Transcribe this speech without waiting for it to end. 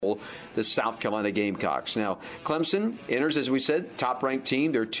handle the South Carolina Gamecocks. Now, Clemson enters, as we said, top-ranked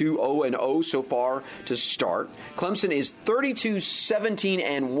team. They're 2-0-0 so far to start. Clemson is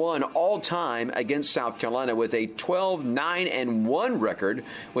 32-17-1 all-time against South Carolina with a 12-9-1 record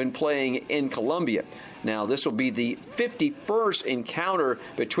when playing in Columbia. Now, this will be the 51st encounter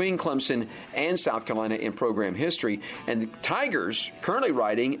between Clemson and South Carolina in program history. And the Tigers currently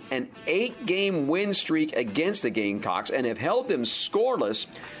riding an 8-game win streak against the Gamecocks and have held them scoreless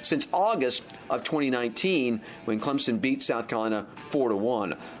since August of 2019 when Clemson beat South Carolina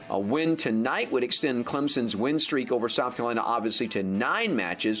 4-1. A win tonight would extend Clemson's win streak over South Carolina, obviously, to 9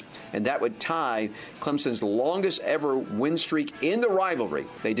 matches, and that would tie Clemson's longest ever win streak in the rivalry.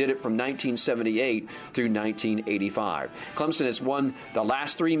 They did it from 1978 through 1985. Clemson has won the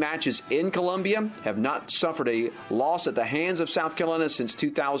last 3 matches in Columbia, have not suffered a loss at the hands of South Carolina since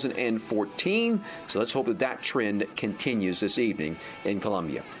 2014, so let's hope that that trend continues this evening in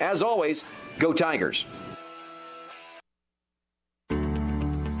Columbia. As always, go Tigers!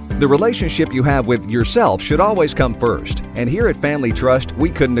 The relationship you have with yourself should always come first. And here at Family Trust, we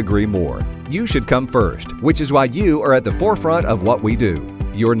couldn't agree more. You should come first, which is why you are at the forefront of what we do.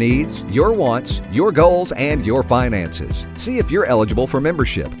 Your needs, your wants, your goals, and your finances. See if you're eligible for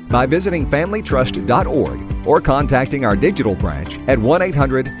membership by visiting familytrust.org or contacting our digital branch at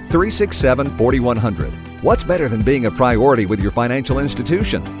 1-800-367-4100. What's better than being a priority with your financial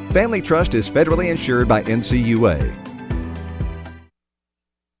institution? Family Trust is federally insured by NCUA.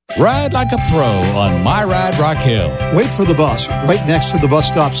 Ride like a pro on My Ride Rock Hill. Wait for the bus right next to the bus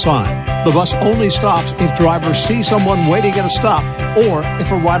stop sign. The bus only stops if drivers see someone waiting at a stop or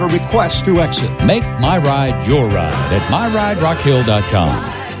if a rider requests to exit. Make My Ride your ride at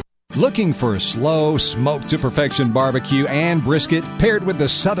myriderockhill.com. Looking for a slow, smoked-to-perfection barbecue and brisket paired with the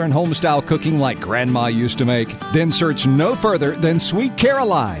Southern home-style cooking like Grandma used to make? Then search no further than Sweet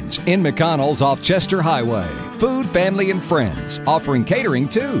Caroline's in McConnell's off Chester Highway. Food, family, and friends. Offering catering,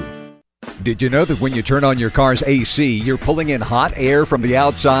 too. Did you know that when you turn on your car's AC, you're pulling in hot air from the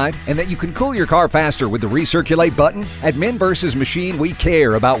outside, and that you can cool your car faster with the Recirculate button? At Men vs. Machine, we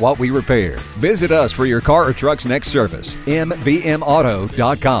care about what we repair. Visit us for your car or truck's next service.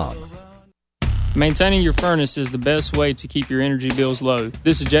 mvmauto.com. Maintaining your furnace is the best way to keep your energy bills low.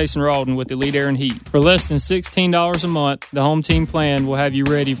 This is Jason Rawdon with Elite Air and Heat. For less than $16 a month, the Home Team plan will have you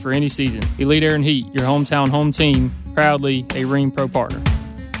ready for any season. Elite Air and Heat, your hometown home team, proudly a Rheem Pro partner.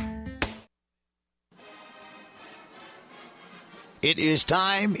 It is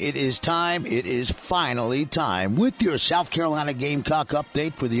time. It is finally time. With your South Carolina Gamecock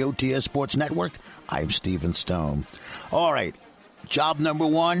update for the OTS Sports Network, I'm Stephen Stone. All right. Job number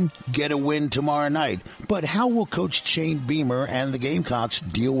 1, get a win tomorrow night. But how will Coach Shane Beamer and the Gamecocks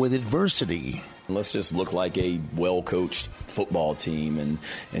deal with adversity? Let's just look like a well-coached football team, and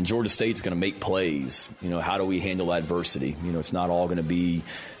Georgia State's going to make plays. You know, how do we handle adversity? You know, it's not all going to be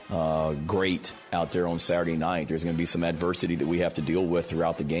great out there on Saturday night. There's going to be some adversity that we have to deal with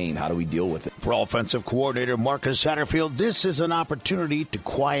throughout the game. How do we deal with it? For offensive coordinator Marcus Satterfield, this is an opportunity to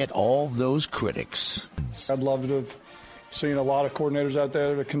quiet all those critics. I'd love to have seen a lot of coordinators out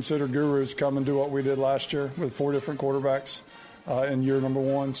there that consider gurus come and do what we did last year with 4 different quarterbacks in year number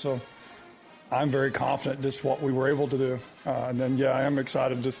 1. So I'm very confident just what we were able to do. And then, I am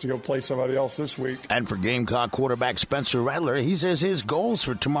excited just to go play somebody else this week. And for Gamecock quarterback Spencer Rattler, he says his goals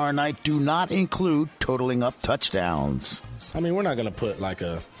for tomorrow night do not include totaling up touchdowns. I mean, we're not going to put like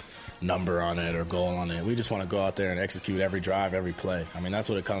a number on it or goal on it. We just want to go out there and execute every drive, every play. I mean, that's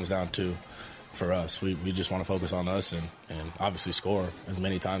what it comes down to. For us, we just want to focus on us and obviously score as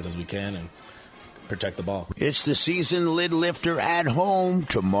many times as we can and protect the ball. It's the season lid lifter at home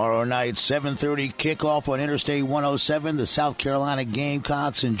tomorrow night, 7:30 kickoff on Interstate 107, the South Carolina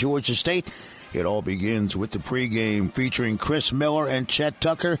Gamecocks and Georgia State. It all begins with the pregame featuring Chris Miller and Chet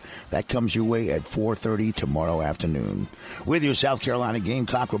Tucker. That comes your way at 4:30 tomorrow afternoon. With your South Carolina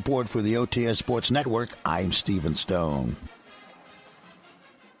Gamecock report for the OTS Sports Network, I'm Stephen Stone.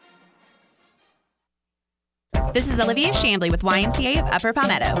 This is Olivia Shambly with YMCA of Upper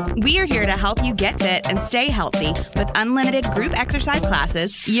Palmetto. We are here to help you get fit and stay healthy with unlimited group exercise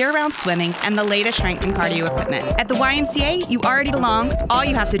classes, year-round swimming, and the latest strength and cardio equipment. At the YMCA, you already belong. All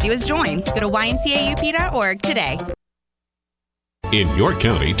you have to do is join. Go to ymcaup.org today. In York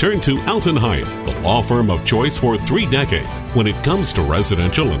County, turn to Alton Hyatt, the law firm of choice for 3 decades. When it comes to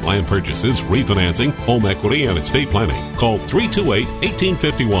residential and land purchases, refinancing, home equity, and estate planning, call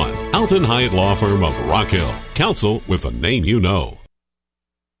 328-1851. Alton Hyatt Law Firm of Rock Hill. Counsel with a name you know.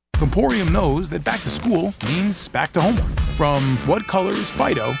 Emporium knows that back to school means back to homework. From what color is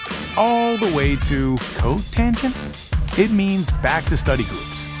Fido all the way to code tangent, it means back to study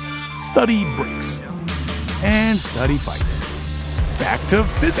groups. study brakes. And study fights. Back to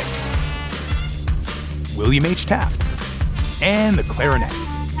physics. William H. Taft. And the clarinet.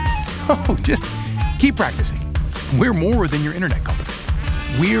 Oh, just keep practicing. We're more than your internet company.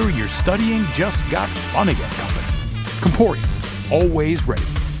 We're your studying just got fun again company. Comporium, always ready.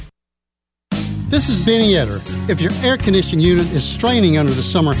 This is Benny Etter. If your air conditioning unit is straining under the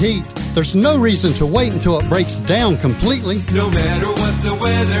summer heat, there's no reason to wait until it breaks down completely. No matter what the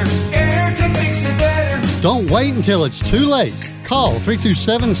weather, AirTech makes it better. Don't wait until it's too late. Call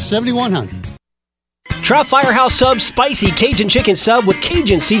 327-7100. Try Firehouse Sub's spicy Cajun chicken sub with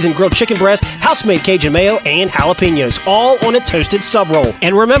Cajun seasoned grilled chicken breast, house-made Cajun mayo, and jalapenos, all on a toasted sub roll.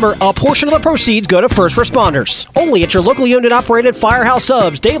 And remember, a portion of the proceeds go to first responders. Only at your locally owned and operated Firehouse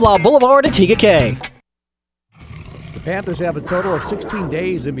Subs, Dave Law Boulevard, Antigua K. The Panthers have a total of 16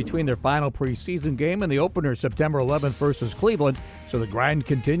 days in between their final preseason game and the opener September 11th versus Cleveland, so the grind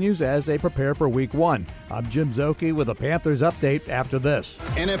continues as they prepare for Week 1. I'm Jim Zoki with a Panthers update after this.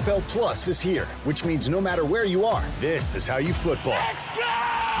 NFL Plus is here, which means no matter where you are, this is how you football.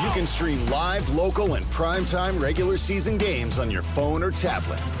 You can stream live, local, and primetime regular season games on your phone or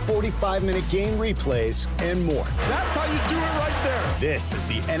tablet, 45-minute game replays, and more. That's how you do it right there. This is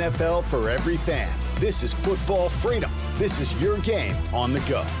the NFL for every fan. This is football freedom. This is your game on the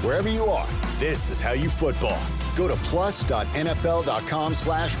go. Wherever you are, this is how you football. Go to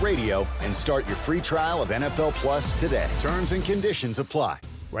plus.nfl.com/radio and start your free trial of NFL Plus today. Terms and conditions apply.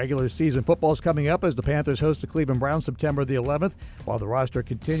 Regular season football is coming up as the Panthers host the Cleveland Browns September the 11th. While the roster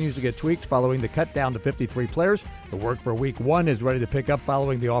continues to get tweaked following the cut down to 53 players, the work for Week 1 is ready to pick up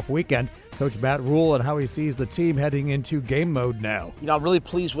following the off weekend. Coach Matt Rule and how he sees the team heading into game mode now. You know, I'm really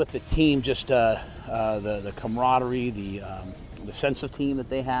pleased with the team, just the camaraderie, the sense of team that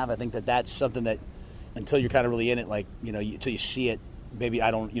they have. I think that's something that until you're kind of really in it, like, you know, until you see it, maybe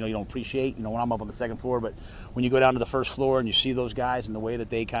you don't appreciate, when I'm up on the second floor, but when you go down to the first floor and you see those guys and the way that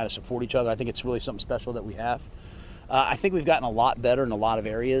they kind of support each other, I think it's really something special that we have. I think we've gotten a lot better in a lot of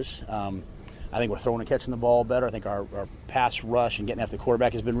areas. I think we're throwing and catching the ball better. I think our pass rush and getting after the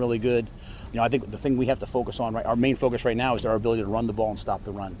quarterback has been really good. I think the thing we have to focus on, our main focus right now is our ability to run the ball and stop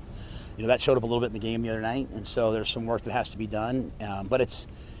the run. That showed up a little bit in the game the other night, and so there's some work that has to be done. But it's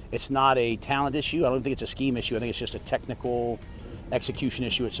not a talent issue. I don't think it's a scheme issue. I think it's just a technical execution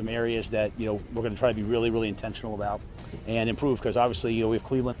issue at some areas that we're going to try to be really, really intentional about and improve, because obviously we have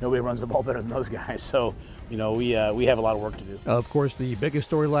Cleveland. Nobody runs the ball better than those guys. So we have a lot of work to do. Of course, the biggest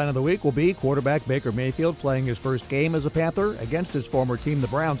storyline of the week will be quarterback Baker Mayfield playing his first game as a Panther against his former team, the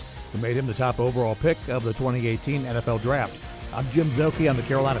Browns, who made him the top overall pick of the 2018 NFL Draft. I'm Jim Zoki on the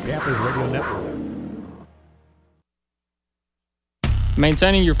Carolina Panthers Radio Network.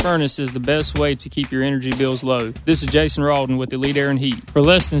 Maintaining your furnace is the best way to keep your energy bills low. This is Jason Rawdon with Elite Air and Heat. For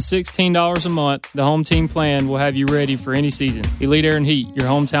less than $16 a month, the Home Team plan will have you ready for any season. Elite Air and Heat, your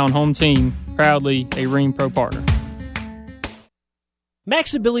hometown home team, proudly a Rheem Pro partner.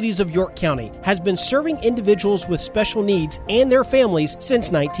 Max Abilities of York County has been serving individuals with special needs and their families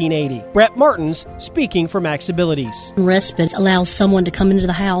since 1980. Brett Martins speaking for Max Abilities. Respite allows someone to come into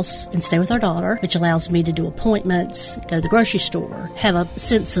the house and stay with our daughter, which allows me to do appointments, go to the grocery store, have a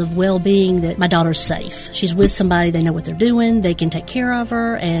sense of well-being that my daughter's safe. She's with somebody, they know what they're doing, they can take care of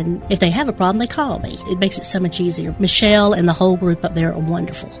her, and if they have a problem, they call me. It makes it so much easier. Michelle and the whole group up there are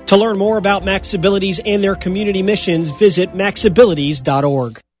wonderful. To learn more about Max Abilities and their community missions, visit maxabilities.org.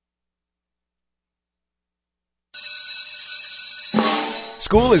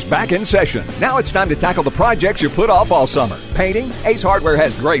 School is back in session. Now it's time to tackle the projects you put off all summer. Painting? Ace Hardware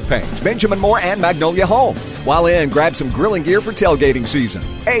has great paints. Benjamin Moore and Magnolia Home. While in, grab some grilling gear for tailgating season.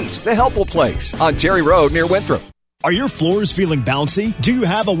 Ace, the helpful place on Cherry Road near Winthrop. Are your floors feeling bouncy? Do you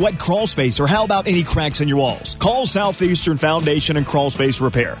have a wet crawl space, or how about any cracks in your walls? Call Southeastern Foundation and Crawl Space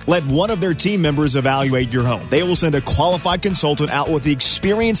Repair. Let one of their team members evaluate your home. They will send a qualified consultant out with the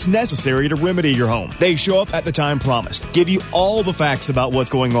experience necessary to remedy your home. They show up at the time promised, give you all the facts about what's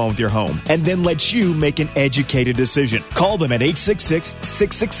going on with your home, and then let you make an educated decision. Call them at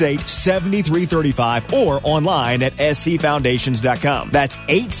 866-668-7335 or online at scfoundations.com. That's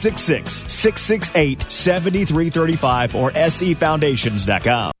 866-668-7335 or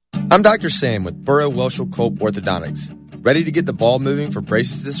sefoundations.com. I'm Dr. Sam with Burrow Welshel Culp Orthodontics. Ready to get the ball moving for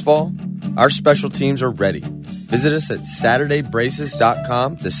braces this fall? Our special teams are ready. Visit us at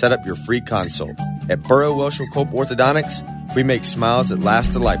SaturdayBraces.com to set up your free consult. At Burrow Welshel Culp Orthodontics, we make smiles that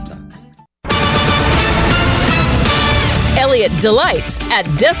last a lifetime. Elliott delights at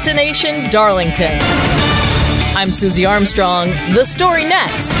Destination Darlington. I'm Susie Armstrong. The story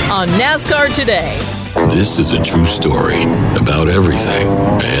next on NASCAR Today. This is a true story about everything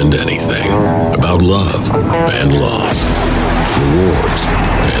and anything. about love and loss, rewards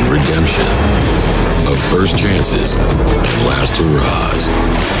and redemption, of first chances and last hurrahs.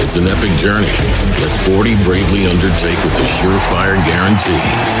 It's an epic journey that 40 bravely undertake with the surefire guarantee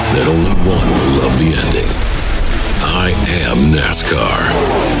that only one will love the ending. I am NASCAR.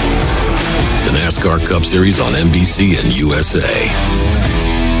 The NASCAR Cup Series on NBC and USA.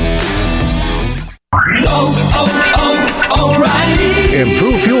 O'Reilly.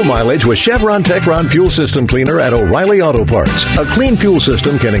 Improve fuel mileage with Chevron Techron Fuel System Cleaner at O'Reilly Auto Parts. A clean fuel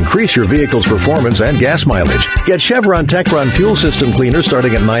system can increase your vehicle's performance and gas mileage. Get Chevron Techron Fuel System Cleaner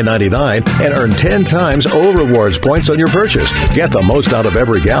starting at $9.99 and earn 10 times O Rewards points on your purchase. Get the most out of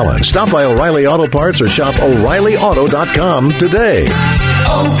every gallon. Stop by O'Reilly Auto Parts or shop O'ReillyAuto.com today.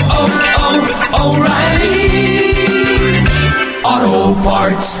 O'Reilly Auto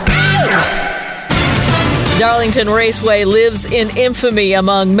Parts. Darlington Raceway lives in infamy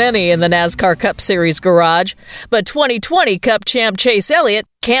among many in the NASCAR Cup Series garage, but 2020 Cup champ Chase Elliott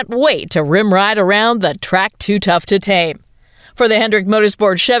can't wait to rim ride around the track too tough to tame. For the Hendrick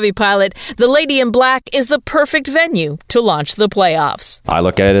Motorsports Chevy pilot, the Lady in Black is the perfect venue to launch the playoffs. I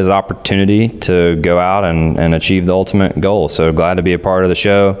look at it as an opportunity to go out and achieve the ultimate goal. So glad to be a part of the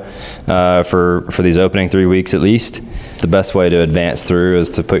show for these opening 3 weeks at least. The best way to advance through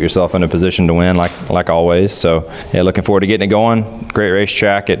is to put yourself in a position to win, like always. So, yeah, looking forward to getting it going. Great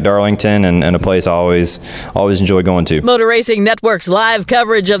racetrack at Darlington and a place I always enjoy going to. Motor Racing Network's live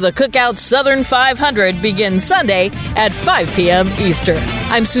coverage of the Cookout Southern 500 begins Sunday at 5 p.m. Eastern.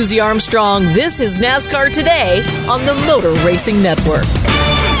 I'm Susie Armstrong. This is NASCAR Today on the Motor Racing Network.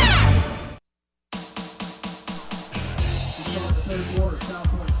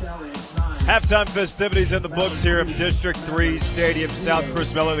 Halftime festivities in the books here at District 3 Stadium South.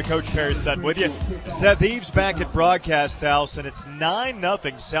 Chris Miller, the coach, Perry Sutton with you. Seth Eves back at Broadcast House, and it's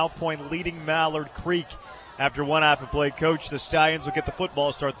 9-0 South Pointe leading Mallard Creek after one half of play. Coach, the Stallions will get the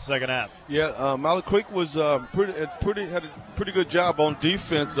football, start the second half. Yeah, Mallard Creek was had a pretty good job on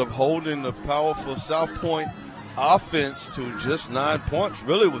defense of holding the powerful South Pointe offense to just 9 points.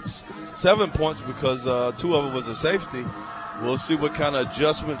 Really was 7 points because 2 of it was a safety. We'll see what kind of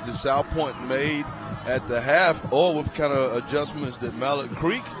adjustments the South Pointe made at the half, or what kind of adjustments that Mallard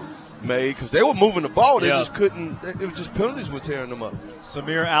Creek made, because they were moving the ball. They just couldn't. It was just penalties were tearing them up.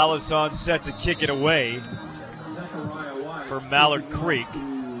 Samir Allison set to kick it away for Mallard Creek.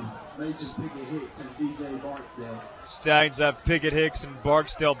 Stallions have Pickett Hicks and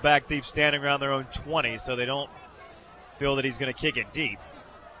Barksdale back deep, standing around their own 20, so they don't feel that he's going to kick it deep.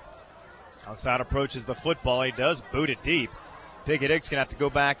 Outside approaches the football. He does boot it deep. Pickett Hicks going to have to go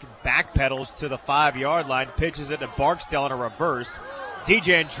back and backpedals to the 5-yard line. Pitches it to Barksdale in a reverse.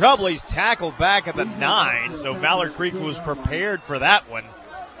 DJ in trouble. He's tackled back at the 9, so Mallard Creek was prepared for that one.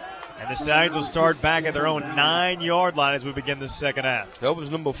 And the Stallions will start back at their own 9-yard line as we begin the second half. That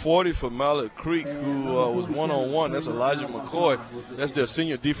was number 40 for Mallard Creek, who was one-on-one. That's Elijah McCoy. That's their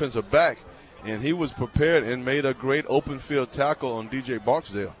senior defensive back. And he was prepared and made a great open field tackle on DJ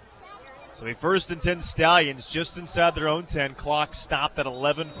Barksdale. So a 1st and 10 Stallions just inside their own 10. Clock stopped at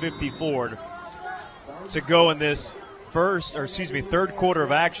 11:54 to go in this third quarter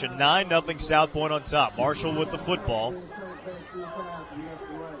of action. 9-0 South Pointe on top. Marshall with the football.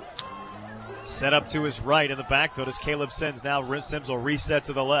 Set up to his right in the backfield as Caleb Sims. Now Sims will reset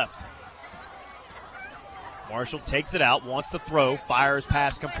to the left. Marshall takes it out, wants to throw, fires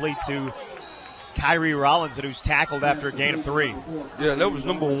pass complete to Kyrie Rollinson, who's tackled after a gain of 3. Yeah, that was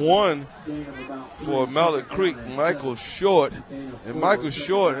number 1 for Mallard Creek, Michael Short. And Michael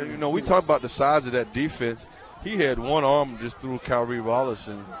Short, we talk about the size of that defense. He had one arm just threw Kyrie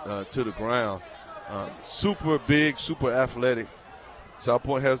Rollinson to the ground. Super big, super athletic. South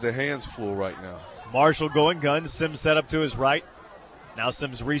Pointe has their hands full right now. Marshall going guns. Sims set up to his right. Now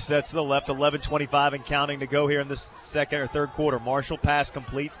Sims resets to the left. 11:25 and counting to go here in this second or third quarter. Marshall pass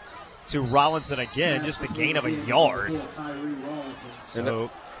complete to Rollinson again, just a gain of a yard.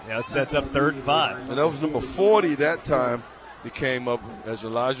 So, it sets up 3rd and 5. And that was number 40 that time. He came up as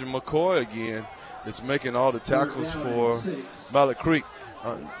Elijah McCoy again. It's making all the tackles for Mallard Creek.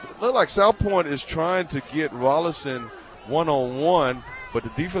 Look like South Pointe is trying to get Rollinson one-on-one, but the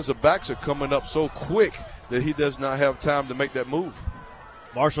defensive backs are coming up so quick that he does not have time to make that move.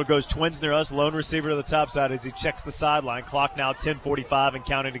 Marshall goes twins near us, lone receiver to the top side as he checks the sideline. Clock now 10:45 and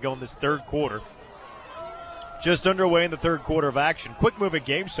counting to go in this third quarter. Just underway in the third quarter of action. Quick moving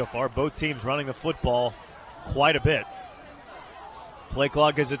game so far. Both teams running the football quite a bit. Play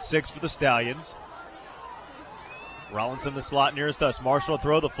clock is at 6 for the Stallions. Rollins in the slot nearest us. Marshall will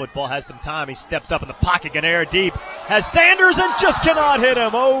throw the football, has some time. He steps up in the pocket, can air deep. Has Sanders and just cannot hit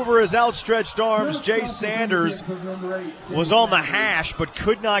him over his outstretched arms. Jay Sanders was on the hash but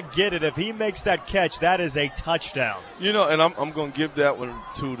could not get it. If he makes that catch, that is a touchdown. You know, and I'm going to give that one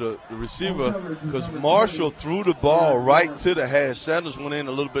to the receiver because Marshall threw the ball right to the hash. Sanders went in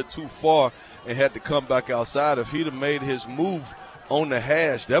a little bit too far and had to come back outside. If he'd have made his move on the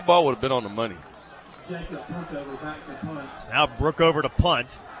hash, that ball would have been on the money. So now Brookover to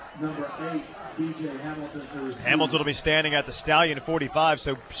punt. Hamilton will be standing at the Stallion 45,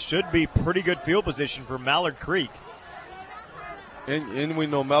 so should be pretty good field position for Mallard Creek. And we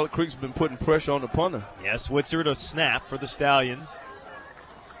know Mallard Creek's been putting pressure on the punter. Yes, Switzer to snap for the Stallions.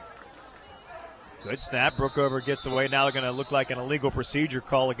 Good snap. Brookover gets away. Now they're going to look like an illegal procedure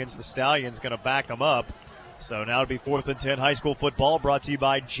call against the Stallions. Going to back them up. So now it'll be 4th and 10 high school football, brought to you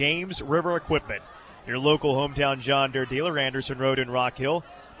by James River Equipment, your local hometown John Deere dealer, Anderson Road in Rock Hill.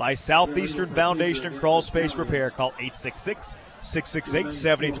 By Southeastern Foundation and Crawl Space Repair. Call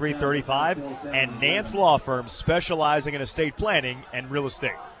 866-668-7335. And Nance Law Firm, specializing in estate planning and real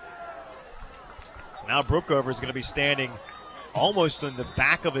estate. So now Brookover is going to be standing almost in the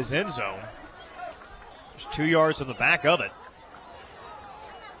back of his end zone. There's 2 yards in the back of it.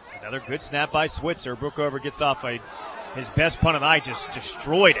 Another good snap by Switzer. Brookover gets off his best punt of the night, just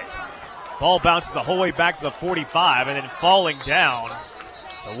destroyed it. Ball bounces the whole way back to the 45 and then falling down.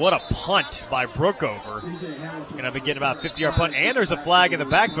 So what a punt by Brookover. Going to be getting about a 50-yard punt. And there's a flag in the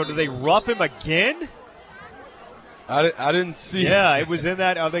backfield. Did they rough him again? I didn't see. Yeah, it was in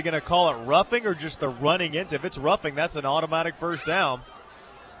that. Are they going to call it roughing or just the running into? If it's roughing, that's an automatic first down.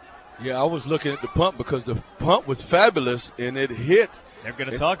 Yeah, I was looking at the punt because the punt was fabulous and it hit. They're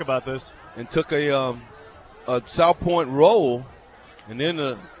going to talk about this. And took a South Pointe roll, and then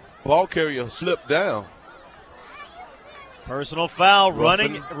the ball carrier slipped down. Personal foul,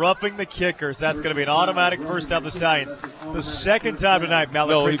 roughing the kickers. That's going to be an automatic first down for the Stallions. The second time tonight,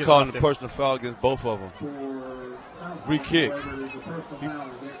 Mallard Creek. No, he called a personal foul against both of them. Free kick.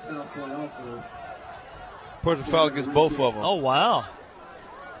 Personal foul against both of them. Oh, wow.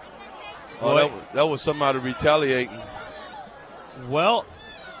 Oh, that was somebody retaliating. Well,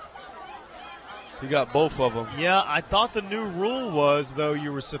 he got both of them. Yeah, I thought the new rule was, though,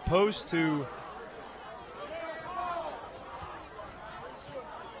 you were supposed to.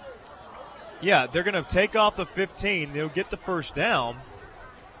 Yeah, they're going to take off the 15. They'll get the first down.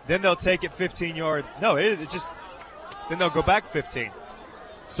 Then they'll take it 15 yards. No, it just. Then they'll go back 15.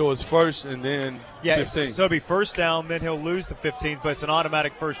 So it's first and then 15. So it'll be first down, then he'll lose the 15, but it's an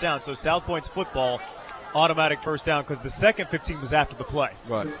automatic first down. So South Pointe's football, automatic first down because the second 15 was after the play.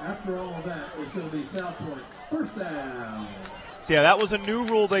 Right. After all of that, it's going to be South Pointe first down. So, yeah, that was a new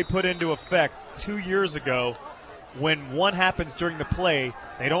rule they put into effect 2 years ago. When one happens during the play,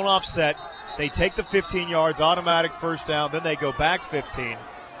 they don't offset. They take the 15 yards, automatic first down, then they go back 15.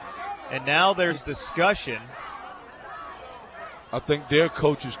 And now there's discussion. I think their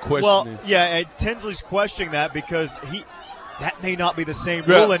coach is questioning. Well, yeah, Tinsley's questioning that because that may not be the same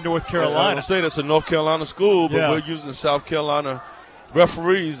rule in North Carolina. I'll say that's a North Carolina school, but we're using South Carolina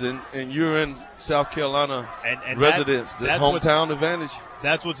referees, and you're in South Carolina and residents. That's hometown advantage.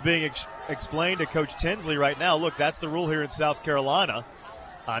 That's what's being explained to Coach Tinsley right now. Look, that's the rule here in South Carolina.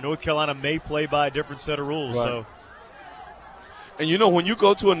 North Carolina may play by a different set of rules. Right. So, and you know, when you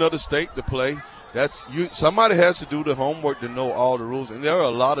go to another state to play, somebody has to do the homework to know all the rules, and there are a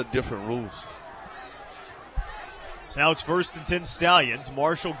lot of different rules. So now it's 1st and 10 Stallions.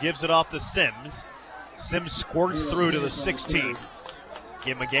 Marshall gives it off to Sims. Sims squirts through to the 16.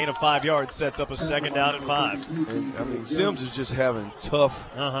 Give him a gain of 5 yards, sets up a second down and 5. And I mean, Sims is just having a tough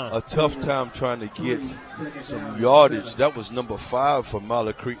time trying to get some yardage. That was number 5 for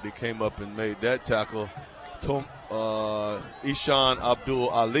Mallard Creek that came up and made that tackle. Ishan Abdul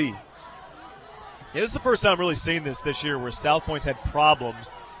Ali. Yeah, this is the first time I'm really seeing this year where South Pointe's had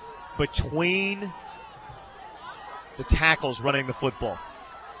problems between the tackles running the football.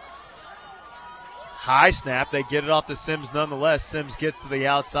 High snap. They get it off to Sims nonetheless. Sims gets to the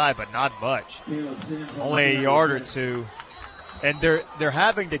outside, but not much. Only a yard or two. And they're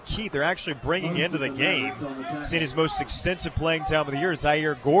having to keep. They're actually bringing into the game, seeing his most extensive playing time of the year,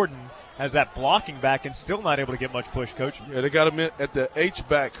 Zaire Gordon, has that blocking back and still not able to get much push, Coach. Yeah, they got him at the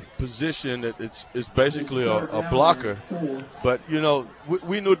H-back position. It's basically a blocker. But, you know,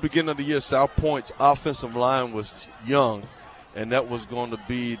 we knew at the beginning of the year South Pointe's offensive line was young, and that was going to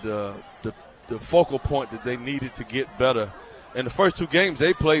be the focal point that they needed to get better. In the first 2 games,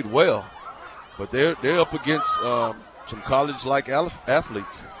 they played well. But they're up against some college-like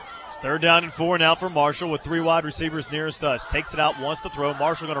athletes. Third down and 4 now for Marshall with 3 wide receivers nearest us. Takes it out, wants to throw.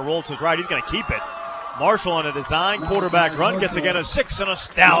 Marshall going to roll to his right. He's going to keep it. Marshall on a design quarterback run gets again a 6 and a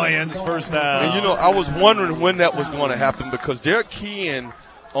Stallions first down. And, I was wondering when that was going to happen because they're keying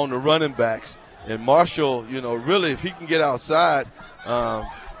on the running backs. And Marshall, really, if he can get outside,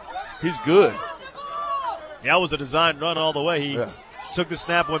 he's good. Yeah, it was a design run all the way. He took the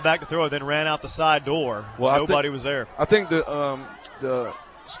snap, went back to throw, then ran out the side door. Well, nobody was there. I think the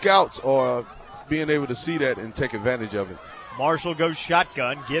scouts are being able to see that and take advantage of it. Marshall goes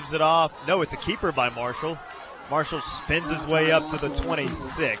shotgun, gives it off. No, it's a keeper by Marshall. Marshall spins his way up to the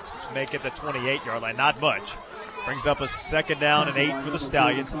 26, make it the 28-yard line. Not much. Brings up a 2nd down and 8 for the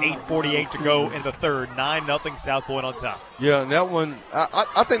Stallions. 8:48 to go in the third. 9-0 South Pointe on top. Yeah, and that one,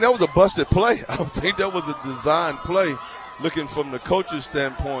 I think that was a busted play. I don't think that was a design play. Looking from the coach's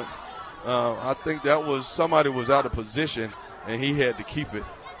standpoint, I think that was somebody was out of position, and he had to keep it.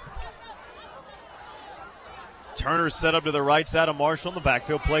 Turner set up to the right side of Marshall in the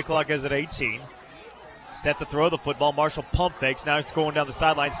backfield. Play clock is at 18. Set to throw the football. Marshall pump fakes. Now he's going down the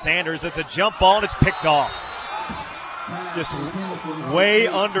sideline. Sanders, it's a jump ball, and it's picked off. Just way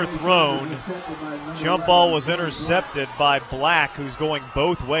underthrown. Jump ball was intercepted by Black, who's going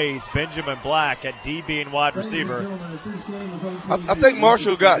both ways. Benjamin Black at DB and wide receiver. I think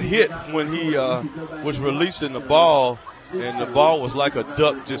Marshall got hit when he was releasing the ball, and the ball was like a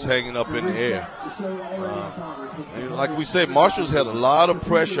duck just hanging up in the air. And like we said, Marshall's had a lot of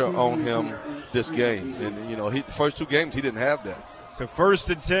pressure on him this game. And, the first 2 games he didn't have that. So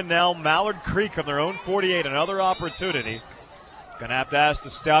 1st and 10 now, Mallard Creek on their own 48, another opportunity. Going to have to ask the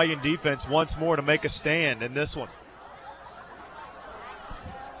Stallion defense once more to make a stand in this one.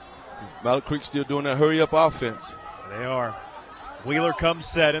 Mallard Creek still doing that hurry-up offense. They are. Wheeler comes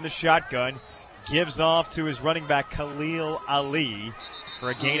set in the shotgun, gives off to his running back Khalil Ali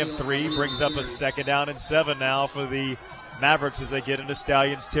for a gain of 3, brings up a 2nd down and 7 now for the Mavericks as they get into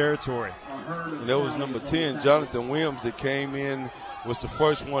Stallions territory. And that was number 10, Jonathan Williams, that came in, was the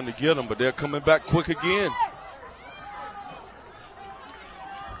first one to get them, but they're coming back quick again.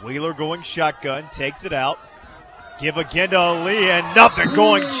 Wheeler going shotgun, takes it out. Give again to Ali, and nothing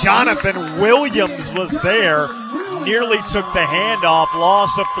going. Jonathan Williams was there. Nearly took the handoff.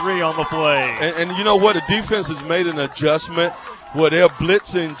 Loss of 3 on the play. And you know what? The defense has made an adjustment where they're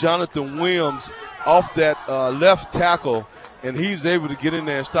blitzing Jonathan Williams off that left tackle, and he's able to get in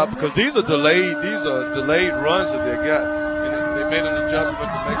there and stop because these are delayed runs that they got. And they made an adjustment to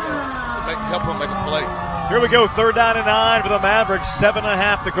help them make a play. Here we go, 3rd down and 9 for the Mavericks.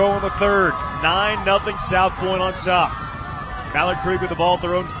 7.5 to go in the third. 9-0 South Pointe on top. Mallard Creek with the ball at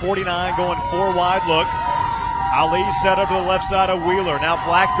their own 49, going 4 wide look. Ali set up to the left side of Wheeler. Now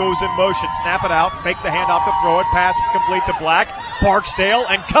Black goes in motion. Snap it out. Make the handoff to throw it. Pass is complete to Black. Barksdale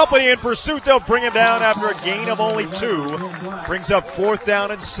and company in pursuit. They'll bring him down after a gain of only 2. Brings up 4th down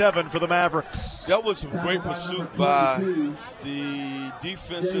and 7 for the Mavericks. That was some great pursuit by the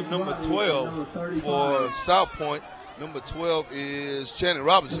defensive number 12 for South Pointe. Number 12 is Channing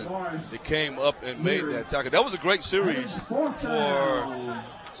Robinson. They came up and made that tackle. That was a great series for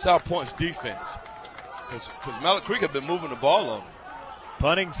South Pointe's defense. Because Mallard Creek have been moving the ball on.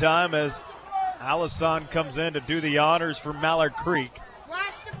 Punting time as Allison comes in to do the honors for Mallard Creek.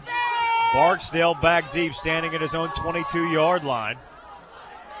 Barksdale back deep, standing at his own 22-yard line.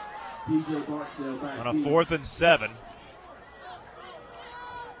 On a 4th and 7.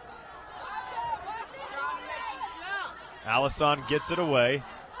 Allison gets it away.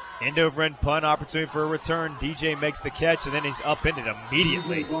 End over end punt, opportunity for a return. DJ makes the catch, and then he's upended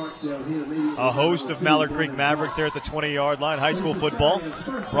immediately. A host of Mallard Creek Mavericks there at the 20-yard line. High school football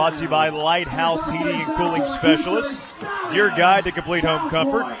brought to you by Lighthouse Heating and Cooling Specialists. Your guide to complete home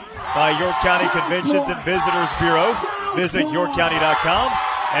comfort by York County Conventions and Visitors Bureau. Visit yorkcounty.com.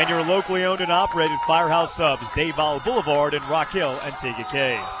 And your locally owned and operated Firehouse Subs, Dave Ball Boulevard in Rock Hill, Antigua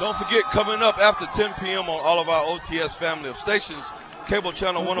Cay. Don't forget, coming up after 10 p.m. on all of our OTS family of stations, Cable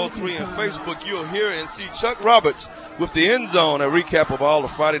Channel 103 and Facebook, you'll hear and see Chuck Roberts with the End Zone, a recap of all the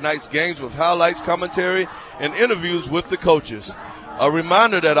Friday night's games with highlights, commentary, and interviews with the coaches. A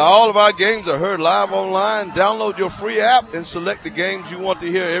reminder that all of our games are heard live online. Download your free app and select the games you want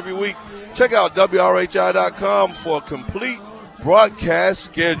to hear every week. Check out WRHI.com for a complete broadcast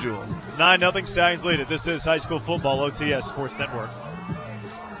schedule. 9-0 Stallions lead it. This is high school football, OTS Sports Network.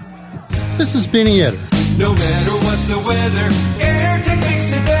 This is Benny Etter. No matter what the weather, AirTech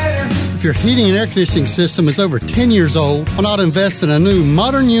makes it better. If your heating and air conditioning system is over 10 years old, why not invest in a new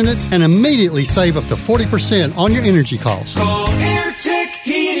modern unit and immediately save up to 40% on your energy costs? Call AirTech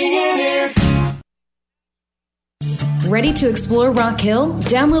Heating and Air. Ready to explore Rock Hill?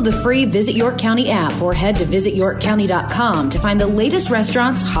 Download the free Visit York County app or head to visityorkcounty.com to find the latest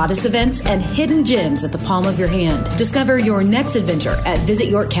restaurants, hottest events, and hidden gems at the palm of your hand. Discover your next adventure at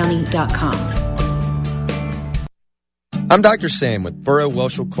visityorkcounty.com. I'm Dr. Sam with Burrow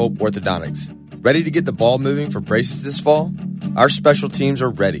Welshel Culp Orthodontics. Ready to get the ball moving for braces this fall? Our special teams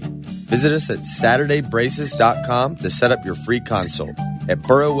are ready. Visit us at SaturdayBraces.com to set up your free consult. At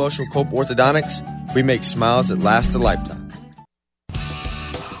Burrow Welshel Culp Orthodontics, we make smiles that last a lifetime.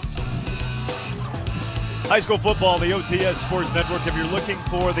 High school football, the OTS Sports Network. If you're looking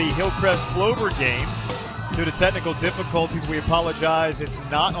for the Hillcrest Clover game, due to technical difficulties, we apologize. It's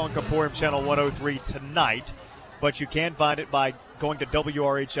not on Caporium Channel 103 tonight. But you can find it by going to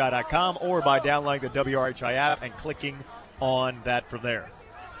WRHI.com or by downloading the WRHI app and clicking on that from there.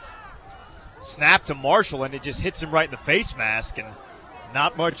 Snap to Marshall, and it just hits him right in the face mask, and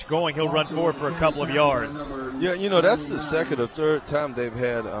not much going. He'll run forward for a couple of yards. Yeah, that's the second or third time they've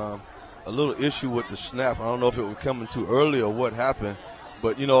had a little issue with the snap. I don't know if it was coming too early or what happened.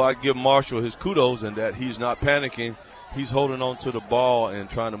 But, I give Marshall his kudos in that he's not panicking. He's holding on to the ball and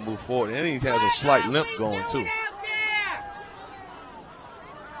trying to move forward. And he has a slight limp going, too.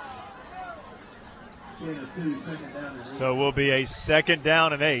 So will be a 2nd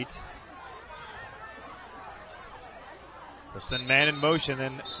down and 8. They'll send man in motion,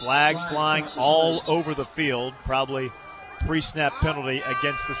 and flags flying all over the field. Probably pre-snap penalty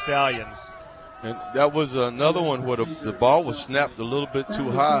against the Stallions. And that was another one where the ball was snapped a little bit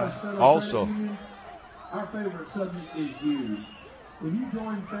too high also. Our favorite subject is you. When you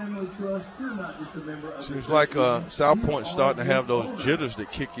join Family Trust, you're not just a member of Seems like South Pointe starting to have those jitters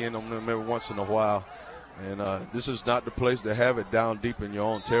that kick in on them every once in a while. And this is not the place to have it down deep in your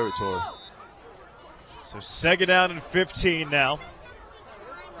own territory. So 2nd down and 15 now.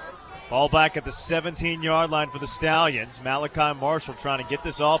 Ball back at the 17-yard line for the Stallions. Malachi Marshall trying to get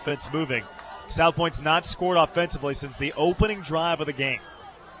this offense moving. South Pointe's not scored offensively since the opening drive of the game.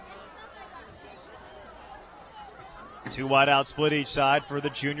 2 wide out split each side for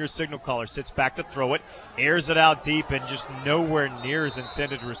the junior signal caller. Sits back to throw it. Airs it out deep and just nowhere near his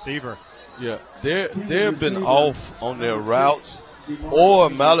intended receiver. Yeah, they've been off on their routes, or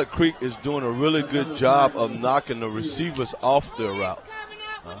Mallard Creek is doing a really good job of knocking the receivers off their route.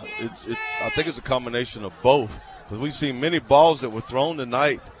 I think it's a combination of both, because we've seen many balls that were thrown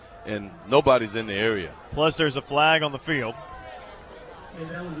tonight, and nobody's in the area. Plus, there's a flag on the field.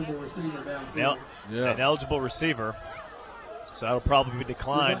 Ineligible receiver downfield. An eligible receiver. So that'll probably be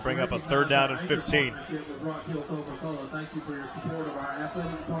declined, bring up a 3rd down and 15. Thank you for your support of our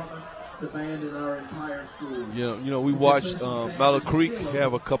athletic department, the band, and our entire school. We watched Mallard Creek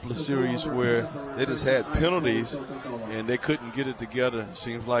have a couple of series where they just had penalties and they couldn't get it together. It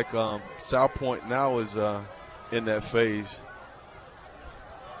seems like South Pointe now is in that phase.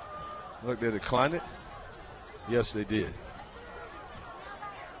 Look, they declined it. Yes, they did.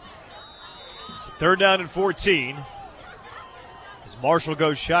 It's 3rd down and 14. As Marshall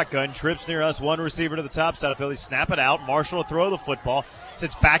goes shotgun, trips near us, one receiver to the top side of Philly, snap it out. Marshall will throw the football.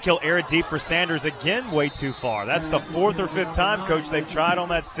 Sits back, he'll air it deep for Sanders again, way too far. That's the 4th or 5th time, Coach, they've tried on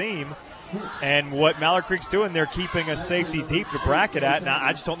that seam. And what Mallard Creek's doing, they're keeping a safety deep to bracket at. Now,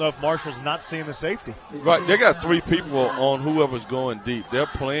 I just don't know if Marshall's not seeing the safety. Right, they got 3 people on whoever's going deep. They're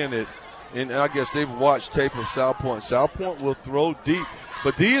playing it, and I guess they've watched tape of South Pointe. South Pointe will throw deep,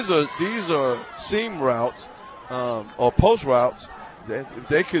 but these are seam routes or post routes. If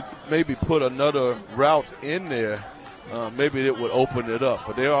they could maybe put another route in there, maybe it would open it up.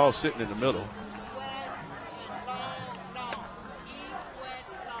 But they're all sitting in the middle.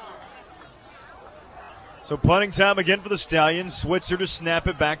 So punting time again for the Stallions. Switzer to snap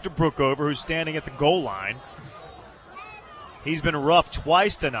it back to Brookover, who's standing at the goal line. He's been rough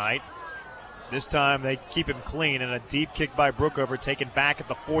twice tonight. This time they keep him clean, and a deep kick by Brookover taken back at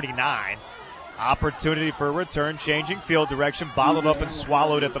the 49. Opportunity for a return, changing field direction, bottled up and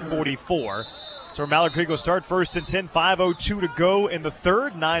swallowed at the 44. So Mallard Creek will start 1st and 10, 5:02 to go in the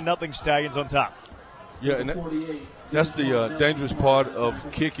 3rd, 9-0 Stallions on top. Yeah, and that's the dangerous part of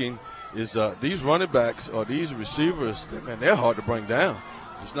kicking is these running backs or these receivers, man, they're hard to bring down.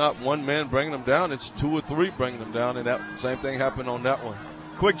 It's not one man bringing them down, it's 2 or 3 bringing them down, and that same thing happened on that one.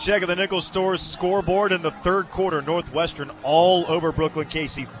 Quick check of the Nichols Stores scoreboard in the 3rd quarter. Northwestern all over Brooklyn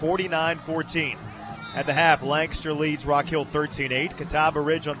Casey, 49-14. At the half, Lancaster leads Rock Hill 13-8. Catawba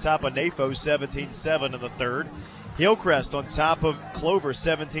Ridge on top of NAFO 17-7 in the 3rd. Hillcrest on top of Clover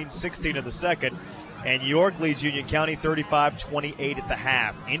 17-16 in the 2nd. And York leads Union County 35-28 at the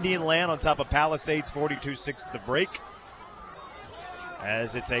half. Indian Land on top of Palisades 42-6 at the break.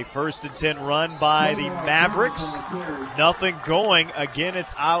 as it's a 1st and 10 run by the Mavericks. Nothing going. Again,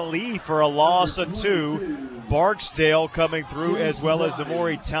 it's Ali for a loss of 2. Barksdale coming through, as well as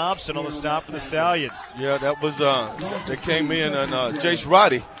Zamori Thompson on the stop for the Stallions. Yeah, that was they came in, and Jace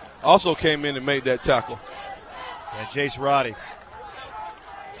Roddy also came in and made that tackle. Yeah, Jace Roddy.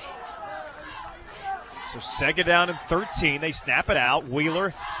 So 2nd down and 13. They snap it out. Wheeler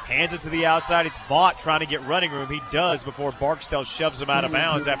hands it to the outside. It's Vaught trying to get running room. He does before Barksdale shoves him out of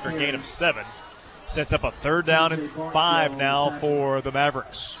bounds after a gain of 7. Sets up a 3rd down and 5 now for the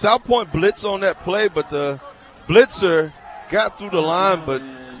Mavericks. South Pointe blitz on that play, but the blitzer got through the line, but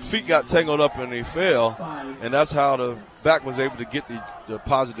feet got tangled up and he fell. And that's how the back was able to get the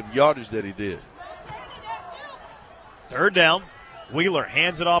positive yardage that he did. 3rd down. Wheeler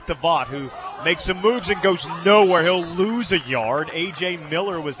hands it off to Vaught, who makes some moves and goes nowhere. He'll lose a yard. A.J.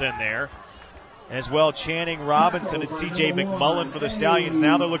 Miller was in there. As well, Channing Robinson and C.J. McMullen for the Stallions.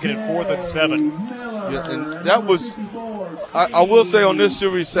 Now they're looking at 4th and 7. Yeah, and that was, I will say on this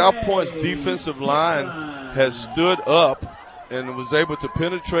series, South Pointe's defensive line has stood up and was able to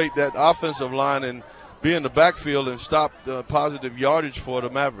penetrate that offensive line and be in the backfield and stop the positive yardage for the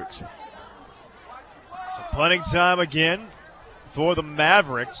Mavericks. So punting time again for the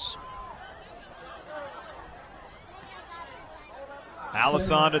Mavericks.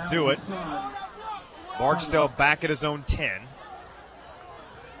 Allison to do it. Barksdale back at his own 10.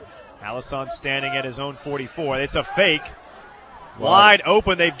 Allison standing at his own 44. It's a fake. Wide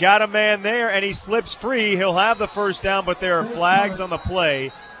open. They've got a man there, and he slips free. He'll have the 1st down, but there are flags on the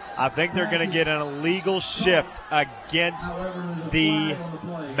play. I think they're going to get an illegal shift against the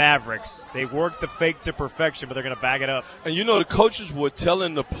Mavericks. They worked the fake to perfection, but they're going to back it up. And you know, the coaches were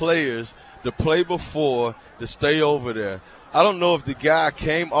telling the players the play before to stay over there. I don't know if the guy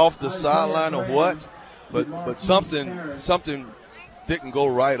came off the sideline or what, but something didn't go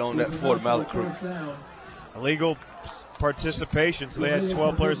right on that for the Mallard Creek. Illegal participation, so they had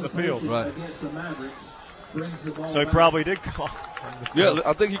 12 players in the field. Right. So he probably did come off. Yeah,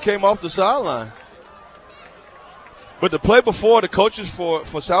 I think he came off the sideline. But the play before, the coaches for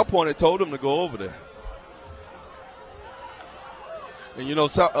South Pointe had told him to go over there. And, you know,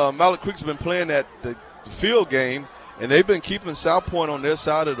 Mallard Creek's been playing the field game, and they've been keeping South Pointe on their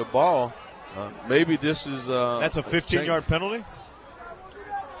side of the ball. Maybe this is that's a 15-yard penalty?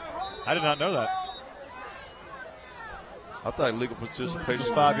 I did not know that. I thought legal participation was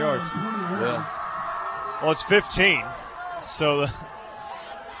 5 yards. Yeah. Well, it's 15. So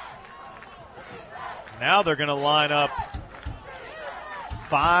now they're going to line up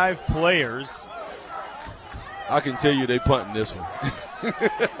 5 players. I can tell you they punting this one.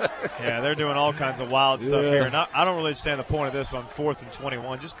 Yeah, they're doing all kinds of wild stuff here. And I don't really understand the point of this on 4th and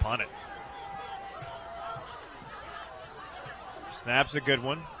 21. Just punt it. Snap's a good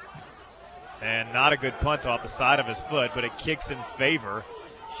one. And not a good punt off the side of his foot, but it kicks in favor.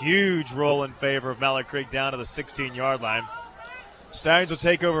 Huge roll in favor of Mallard Creek down to the 16-yard line. Stallions will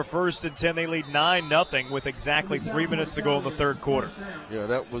take over 1st and 10. They lead 9-0 with exactly 3 minutes to go in the 3rd quarter. Yeah,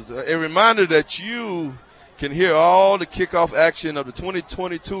 that was a reminder that you can hear all the kickoff action of the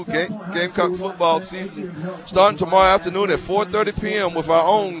 2022 Gamecock football season starting tomorrow afternoon at 4:30 p.m. with our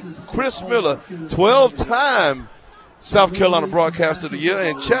own Chris Miller, 12-time South Carolina Broadcaster of the Year,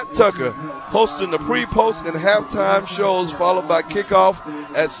 and Chet Tucker hosting the pre, post, and halftime shows, followed by kickoff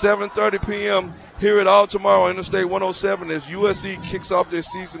at 7:30 p.m. Hear it all tomorrow on Interstate 107 as USC kicks off their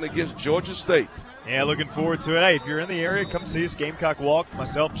season against Georgia State. Yeah, looking forward to it. Hey, if you're in the area, come see us. Gamecock Walk.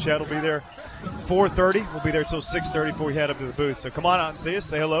 Myself, Chet will be there 4:30. We'll be there till 6:30 before we head up to the booth. So come on out and see us.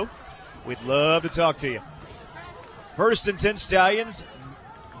 Say hello. We'd love to talk to you. 1st and 10 Stallions.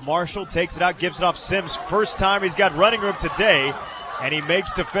 Marshall takes it out, gives it off Sims. First time he's got running room today, and he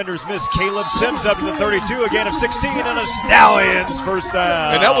makes defenders miss. Caleb Sims up to the 32, a gain of 16, and a Stallions 1st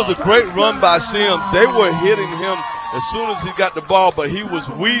down. And that was a great run by Sims. They were hitting him as soon as he got the ball, but he was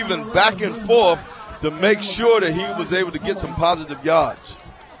weaving back and forth to make sure that he was able to get some positive yards.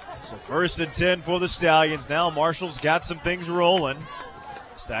 So 1st and 10 for the Stallions. Now Marshall's got some things rolling.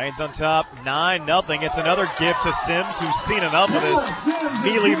 Stallions on top, 9-0. It's another gift to Sims, who's seen enough of this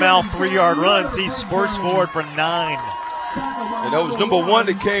mealy-mouth 3-yard runs. He squirts forward for 9. And that was number 1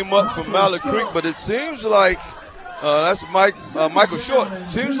 that came up from Mallard Creek, but it seems like that's Michael Short.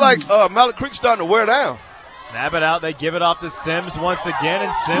 Seems like Mallard Creek's starting to wear down. Snap it out. They give it off to Sims once again,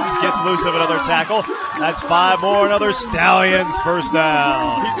 and Sims gets loose of another tackle. That's 5 more. Another Stallions 1st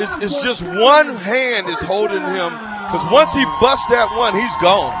down. It's just one hand is holding him, because once he busts that one, he's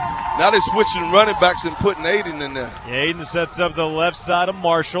gone. Now they're switching running backs and putting Aiden in there. Yeah, Aiden sets up the left side of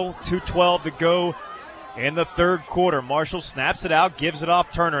Marshall. 2:12 to go in the third quarter. Marshall snaps it out, gives it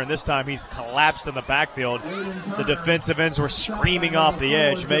off Turner, and this time he's collapsed in the backfield. The defensive ends were screaming off the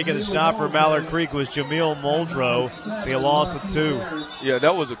edge. Making the stop for Mallard Creek was Jamil Muldrow. Be a loss of 2. Yeah,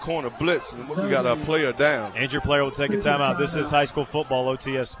 that was a corner blitz, and we got a player down. Injured player will take a timeout. This is High School Football,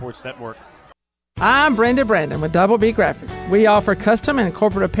 OTS Sports Network. I'm Brenda Brandon with Double B Graphics. We offer custom and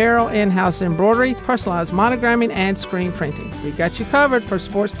corporate apparel, in-house embroidery, personalized monogramming, and screen printing. We got you covered for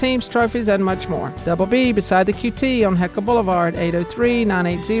sports teams, trophies, and much more. Double B beside the QT on Heckle Boulevard,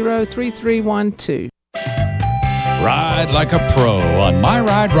 803-980-3312. Ride like a pro on My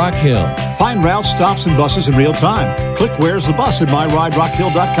Ride Rock Hill. Find routes, stops, and buses in real time. Click Where's the Bus at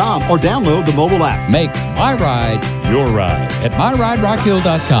myriderockhill.com or download the mobile app. Make My Ride your ride at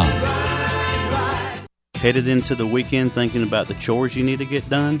myriderockhill.com. Headed into the weekend thinking about the chores you need to get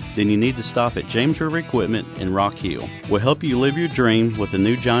done? Then you need to stop at James River Equipment in Rock Hill. We'll help you live your dream with a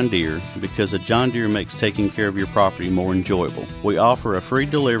new John Deere because a John Deere makes taking care of your property more enjoyable. We offer a free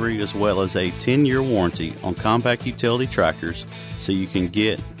delivery as well as a 10-year warranty on compact utility tractors so you can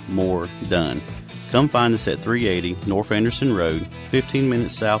get more done. Come find us at 380 North Anderson Road, 15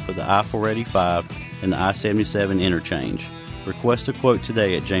 minutes south of the I-485 and the I-77 interchange. Request a quote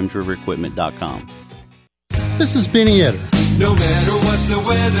today at jamesriverequipment.com. This is Benny Etter. No matter what the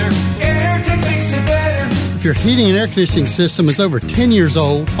weather, AirTech makes it better. If your heating and air conditioning system is over 10 years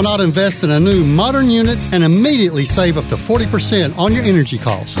old, why not invest in a new modern unit and immediately save up to 40% on your energy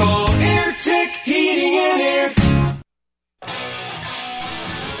costs? Call AirTech Heating and Air.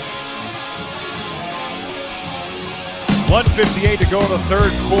 $1:58 to go in the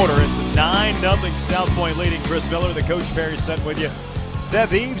third quarter. It's 9-0 South Pointe leading. Chris Miller, the Coach Perry Sutton with you.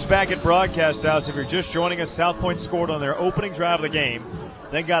 Seth Eaves back at Broadcast House. If you're just joining us, South Pointe scored on their opening drive of the game,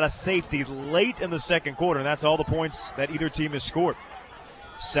 then got a safety late in the second quarter, and that's all the points that either team has scored.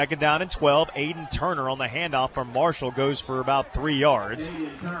 Second down and 12. Aiden Turner on the handoff from Marshall goes for about 3 yards.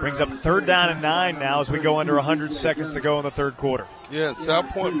 Brings up third down and 9 now as we go under 100 seconds to go in the third quarter. Yeah, South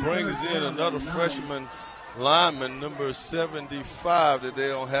Pointe brings in another freshman lineman, number 75, that they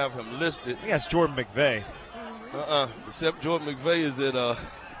don't have him listed. I think that's Jordan McVeigh. Except Jordan McVeigh is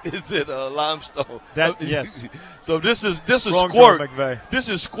at Limestone. Yes. So this is Wrong Squirt. Jordan McVeigh. This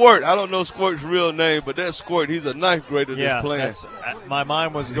is Squirt. I don't know Squirt's real name, but that's Squirt. He's a ninth grader that's playing. My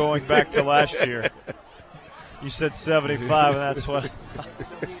mind was going back to last year. You said 75, and that's what.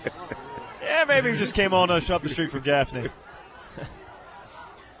 Yeah, maybe he just came on up the street from Gaffney.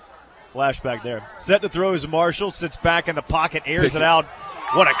 Flashback there. Set to throw is Marshall. Sits back in the pocket, airs it out.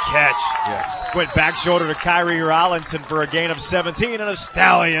 What a catch. Yes. Went back shoulder to Kyrie Rollinson for a gain of 17 and a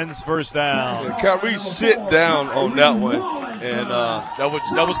Stallions first down. Yeah, Kyrie sit down on that one, and that was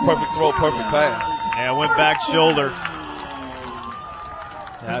perfect throw, perfect pass. Yeah, went back shoulder.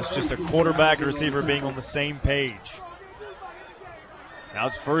 That's just a quarterback and receiver being on the same page. Now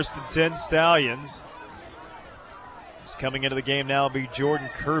it's 1st and 10 Stallions. Just coming into the game now will be Jordan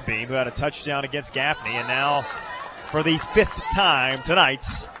Kirby, who had a touchdown against Gaffney, and now for the 5th time tonight,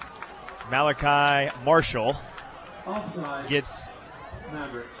 Malachi Marshall gets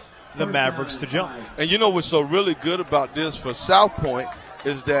the Mavericks to jump. And you know what's so really good about this for South Pointe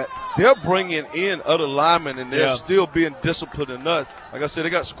is that they're bringing in other linemen and they're still being disciplined enough. Like I said, they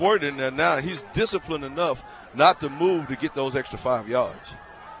got Squirt in there now. He's disciplined enough not to move to get those extra 5 yards.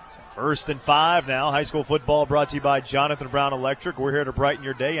 1st and 5 now. High school football brought to you by Jonathan Brown Electric. We're here to brighten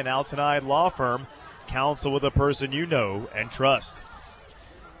your day. An Altonide law firm. Counsel with a person you know and trust.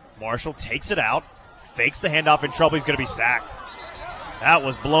 Marshall takes it out, fakes the handoff, in trouble. He's going to be sacked. That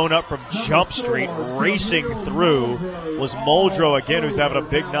was blown up from Jump Street. Racing through was Muldrow again, who's having a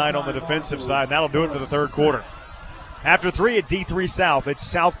big night on the defensive side. And that'll do it for the third quarter. After 3 at D3 South, it's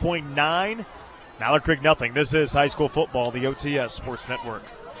South Pointe 9, Mallard Creek nothing. This is high school football, the OTS Sports Network.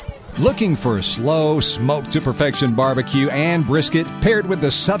 Looking for a slow, smoked-to-perfection barbecue and brisket paired with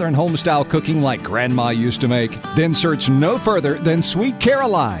the Southern home-style cooking like Grandma used to make? Then search no further than Sweet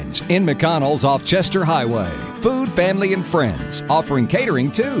Caroline's in McConnell's off Chester Highway. Food, family, and friends. Offering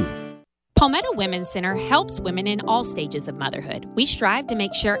catering, too. Palmetto Women's Center helps women in all stages of motherhood. We strive to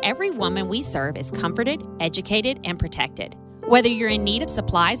make sure every woman we serve is comforted, educated, and protected. Whether you're in need of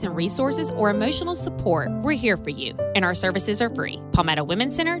supplies and resources or emotional support, we're here for you, and our services are free.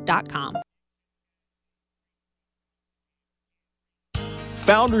 PalmettoWomenCenter.com.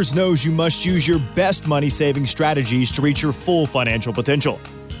 Founders knows you must use your best money-saving strategies to reach your full financial potential,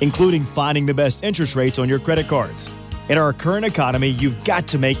 including finding the best interest rates on your credit cards. In our current economy, you've got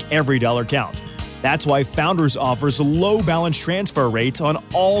to make every dollar count. That's why Founders offers low balance transfer rates on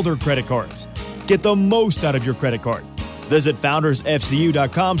all their credit cards. Get the most out of your credit card. Visit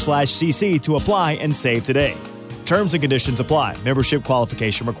foundersfcu.com/cc to apply and save today. Terms and conditions apply. Membership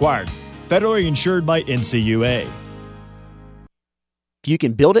qualification required. Federally insured by NCUA. If you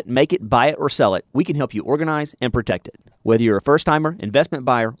can build it, make it, buy it, or sell it, we can help you organize and protect it. Whether you're a first-timer, investment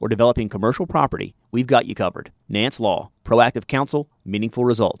buyer, or developing commercial property, we've got you covered. Nance Law. Proactive counsel, meaningful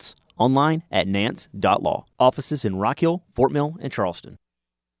results. Online at nance.law. Offices in Rock Hill, Fort Mill, and Charleston.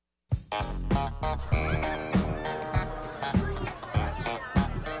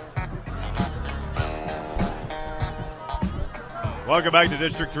 Welcome back to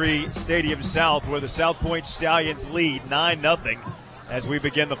District 3 Stadium South, where the South Pointe Stallions lead 9-0 as we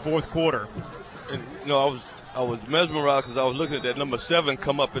begin the fourth quarter. And, I was mesmerized because I was looking at that number 7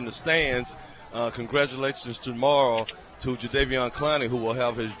 come up in the stands. Congratulations tomorrow to Jadavion Clowney, who will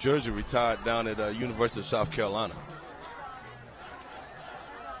have his jersey retired down at University of South Carolina.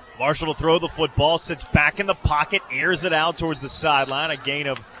 Marshall to throw the football, sits back in the pocket, airs it out towards the sideline, a gain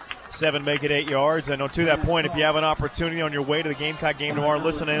of 7, make it 8 yards. And to that point, if you have an opportunity on your way to the Gamecock game tomorrow,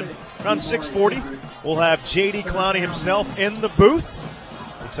 listen in. Around 6:40, we'll have J.D. Clowney himself in the booth.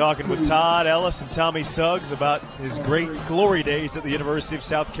 We're talking with Todd Ellis and Tommy Suggs about his great glory days at the University of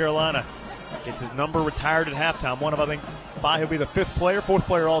South Carolina. Gets his number retired at halftime. One of, I think, 5. He'll be the 4th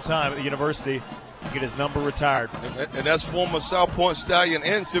player all time at the university to get his number retired. And that's former South Pointe Stallion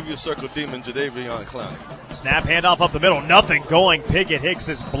and Sylvia Circle Demon Jadavion Clowney. Snap, handoff up the middle, nothing going. Pickett Hicks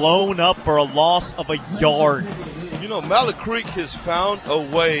is blown up for a loss of a yard. Mallard Creek has found a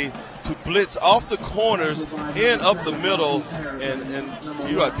way to blitz off the corners and up the middle, and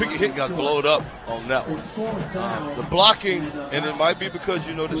you're right, Pickett Hicks got blowed up on that one. The blocking, and it might be because,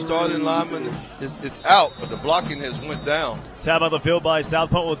 the starting lineman it's out, but the blocking has went down. Tap on the field by South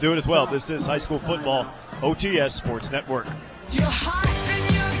Pointe will do it as well. This is high school football, OTS Sports Network.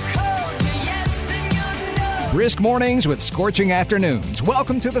 Brisk mornings with scorching afternoons.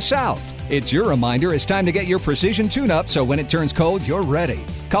 Welcome to the South. It's your reminder it's time to get your precision tune-up so when it turns cold, you're ready.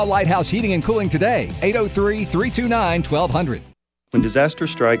 Call Lighthouse Heating and Cooling today, 803-329-1200. When disaster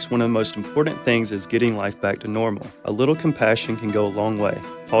strikes, one of the most important things is getting life back to normal. A little compassion can go a long way.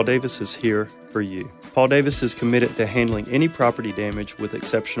 Paul Davis is here for you. Paul Davis is committed to handling any property damage with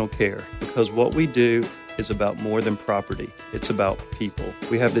exceptional care because what we do is about more than property. It's about people.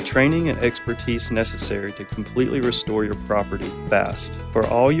 We have the training and expertise necessary to completely restore your property fast. For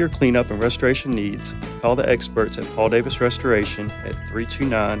all your cleanup and restoration needs, call the experts at Paul Davis Restoration at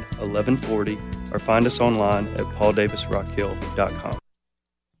 329-1140 or find us online at pauldavisrockhill.com.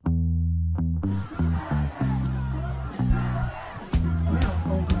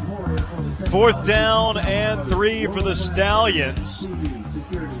 Fourth down and 3 for the Stallions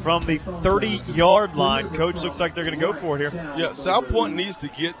from the 30-yard line. Coach, looks like they're going to go for it here. Yeah, South Pointe needs to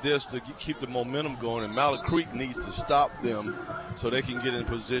get this to keep the momentum going, and Mallard Creek needs to stop them so they can get in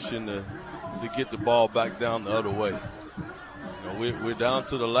position to get the ball back down the other way. We're down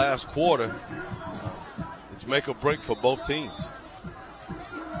to the last quarter. It's make or break for both teams.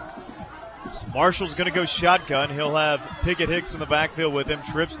 So Marshall's going to go shotgun. He'll have Pickett Hicks in the backfield with him.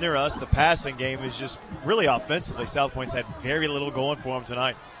 Trips near us. The passing game is just really offensively. South Pointe's had very little going for him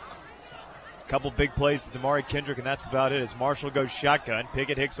tonight. A couple big plays to Damari Kendrick, and that's about it. As Marshall goes shotgun,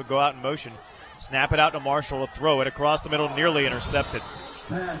 Pickett Hicks will go out in motion. Snap it out to Marshall to throw it across the middle, nearly intercepted.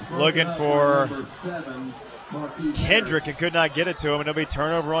 Looking for Kendrick and could not get it to him, and it'll be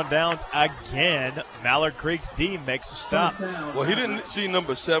turnover on downs again. Mallard Creek's D makes a stop. Well, he didn't see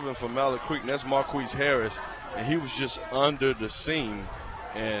number 7 for Mallard Creek, and that's Marquise Harris, and he was just under the seam,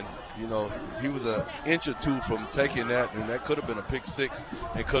 and he was an inch or two from taking that, and that could have been a pick 6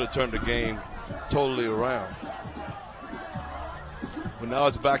 and could have turned the game totally around. But now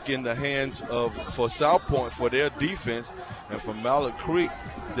it's back in the hands for South Pointe for their defense, and for Mallard Creek,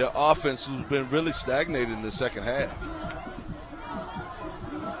 their offense has been really stagnated in the second half.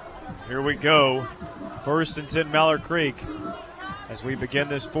 Here we go. 1st and 10 Mallard Creek as we begin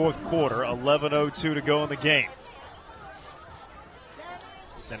this fourth quarter. 11:02 to go in the game.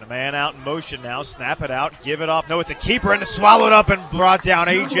 Send a man out in motion now. Snap it out. Give it off. No, it's a keeper, and it's swallowed up and brought down.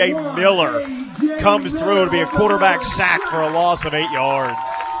 A.J. Miller comes through to be a quarterback sack for a loss of 8 yards.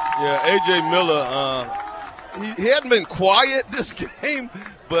 Yeah, A.J. Miller, he hadn't been quiet this game,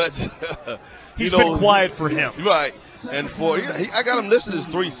 but he's been quiet for him. Right. And I got him listed as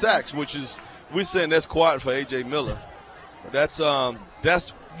 3 sacks, which is, we're saying that's quiet for A.J. Miller. That's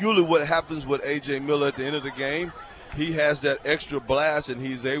usually what happens with A.J. Miller at the end of the game. He has that extra blast, and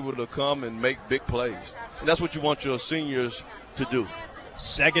he's able to come and make big plays. And that's what you want your seniors to do.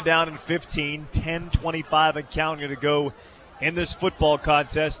 2nd down and 15, 10:25 and counting to go in this football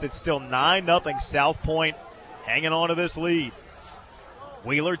contest. It's still 9-0 South Pointe hanging on to this lead.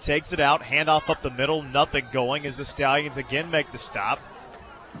 Wheeler takes it out, handoff up the middle, nothing going as the Stallions again make the stop.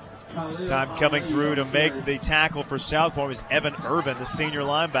 This time coming through to make the tackle for South Pointe was Evan Irvin, the senior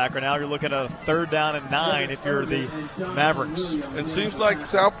linebacker. Now you're looking at a 3rd down and 9 if you're the Mavericks. It seems like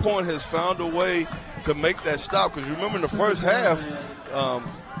South Pointe has found a way to make that stop, because remember in the first half,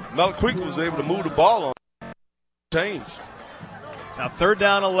 Mallard Creek was able to move the ball on. Changed. It's now 3rd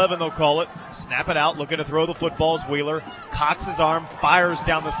down 11, they'll call it. Snap it out, looking to throw the footballs. Wheeler cocks his arm, fires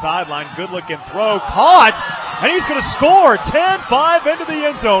down the sideline. Good-looking throw, caught, and he's going to score. 10-5 into the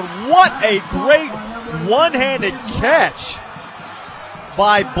end zone. What a great one-handed catch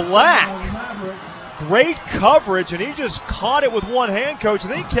by Black. Great coverage, and he just caught it with one hand, Coach,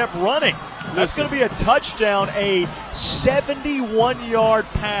 and then he kept running. That's going to be a touchdown, a 71-yard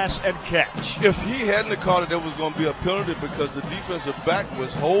pass and catch. If he hadn't caught it, there was going to be a penalty because the defensive back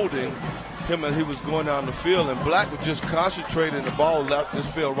was holding him and he was going down the field, and Black was just concentrating. The ball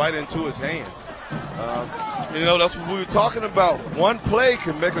just fell right into his hand. That's what we were talking about. One play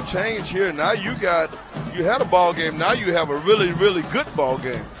can make a change here. Now you had a ball game. Now you have a really, really good ball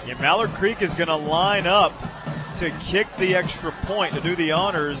game. Yeah, Mallard Creek is going to line up to kick the extra point. To do the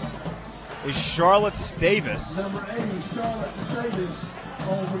honors is Charlotte Stavis. Number 80, Charlotte Stavis,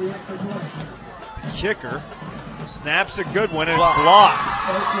 over the extra point. The kicker snaps a good one, and it's blocked.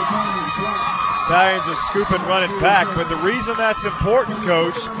 Stallions are scooping, running back, but the reason that's important,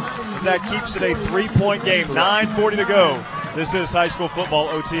 Coach, is that keeps it a 3-point game. 9:40 to go. This is high school football,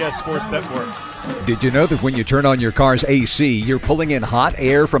 OTS Sports Network. Did you know that when you turn on your car's AC, you're pulling in hot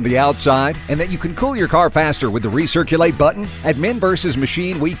air from the outside, and that you can cool your car faster with the recirculate button? At Men vs.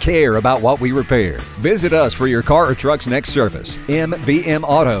 Machine, we care about what we repair. Visit us for your car or truck's next service.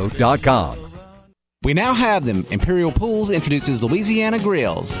 MVMauto.com. We now have them. Imperial Pools introduces Louisiana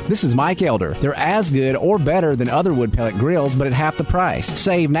Grills. This is Mike Elder. They're as good or better than other wood pellet grills, but at half the price.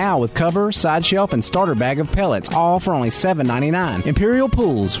 Save now with cover, side shelf, and starter bag of pellets, all for only $7.99. Imperial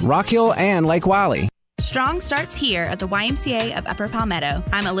Pools, Rock Hill, and Lake Wiley. Strong starts here at the YMCA of Upper Palmetto.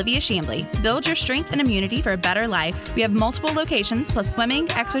 I'm Olivia Chambly. Build your strength and immunity for a better life. We have multiple locations plus swimming,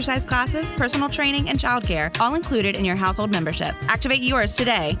 exercise classes, personal training, and childcare, all included in your household membership. Activate yours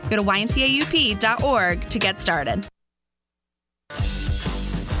today. Go to ymcaup.org to get started.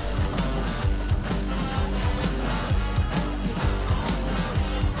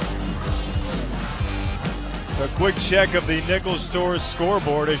 A quick check of the Nichols Stores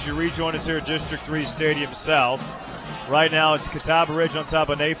scoreboard as you rejoin us here at District 3 Stadium South. Right now it's Catawba Ridge on top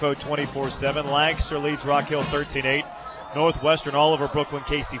of NAFO 24-7. Lancaster leads Rock Hill 13-8. Northwestern Oliver Brooklyn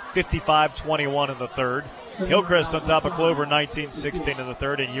Casey 55-21 in the third. Hillcrest on top of Clover 19-16 in the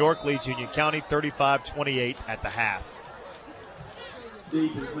third. And York leads Union County 35-28 at the half.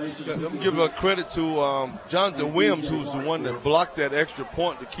 I'm give a credit to Jonathan Williams, who's the one that blocked that extra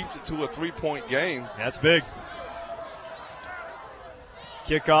point that keeps it to a 3-point game. That's big.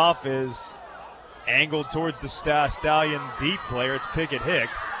 Kickoff is angled towards the Stallion deep player. It's Pickett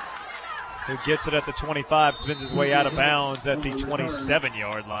Hicks, who gets it at the 25, spins his way out of bounds at the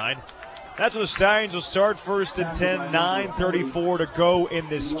 27-yard line. That's where the Stallions will start first and 10, 9:34 to go in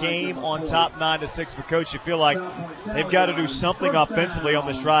this game on top 9-6. But, Coach, you feel like they've got to do something offensively on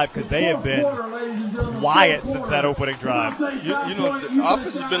this drive because they have been quiet since that opening drive. The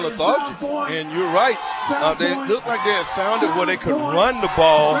offense has been lethargic, and you're right. They looked like they had found it where they could run the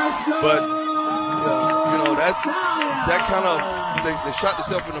ball, but, that kind of they shot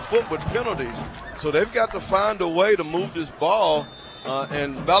themselves in the foot with penalties. So they've got to find a way to move this ball.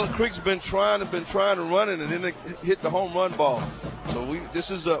 And Mallard Creek's been trying to run it, and then they hit the home run ball. So we're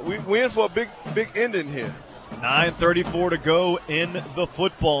in for a big ending here. 9:34 to go in the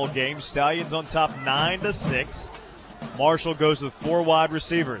football game. Stallions on top 9-6. Marshall goes with 4 wide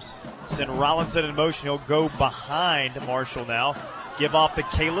receivers. Send Rollinson in motion. He'll go behind Marshall now. Give off to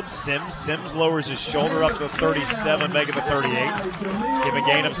Caleb Sims. Sims lowers his shoulder up to the 37, making the 38. Give a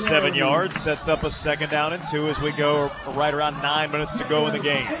gain of 7 yards. Sets up a 2nd down and 2 as we go right around 9 minutes to go in the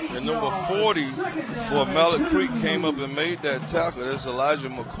game. And number 40 for Mallard Creek came up and made that tackle. That's Elijah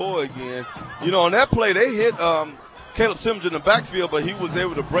McCoy again. On that play, they hit Caleb Sims in the backfield, but he was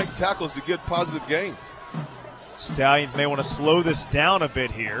able to break tackles to get positive gain. Stallions may want to slow this down a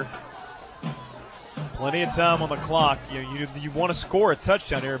bit here. Plenty of time on the clock. You want to score a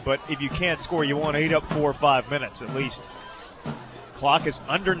touchdown here, but if you can't score, you want to eat up 4 or 5 minutes at least. Clock is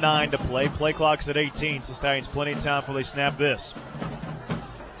under 9 to play. Play clock's at 18, so Stallions plenty of time before they snap this.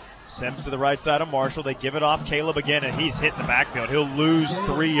 Sims to the right side of Marshall. They give it off Caleb again, and he's hitting the backfield. He'll lose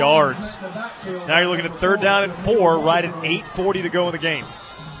 3 yards. So now you're looking at 3rd down and 4, right at 8:40 to go in the game.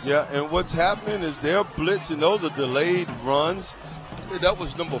 Yeah, and what's happening is they're blitzing. Those are delayed runs. That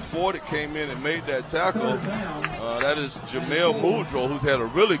was number 4 that came in and made that tackle. That is Jamel Muldrow, who's had a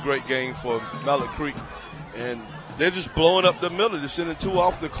really great game for Mallard Creek. And they're just blowing up the middle. They're sending 2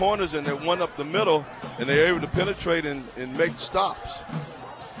 off the corners and then 1 up the middle, and they're able to penetrate and make stops.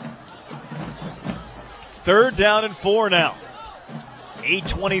 3rd down and 4 now.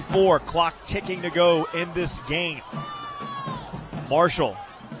 8:24, clock ticking to go in this game. Marshall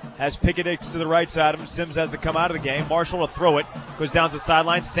has Pickett Hicks to the right side of him. Sims has to come out of the game. Marshall to throw it. Goes down to the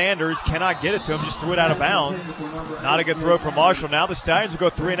sideline. Sanders cannot get it to him. Just threw it out of bounds. Not a good throw from Marshall. Now the Stallions will go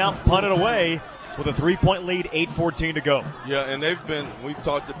 3 and out and punt it away with a 3-point lead, 8:14 to go. Yeah, and we've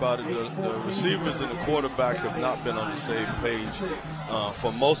talked about it, the receivers and the quarterback have not been on the same page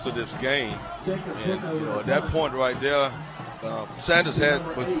for most of this game. And, at that point right there, Sanders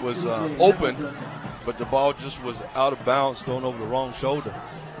was open, but the ball just was out of bounds, thrown over the wrong shoulder.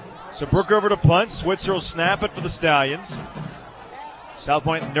 So Brook over to punt. Switzer will snap it for the Stallions. South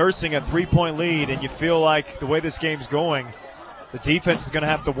Pointe nursing a 3-point lead, and you feel like the way this game's going, the defense is going to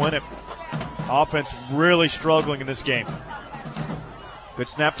have to win it. Offense really struggling in this game. Good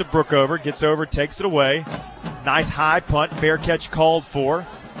snap to Brookover. Gets over, takes it away. Nice high punt. Fair catch called for.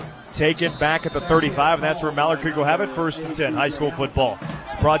 Taken back at the 35, and that's where Mallard Creek will have it. 1st and 10, high school football.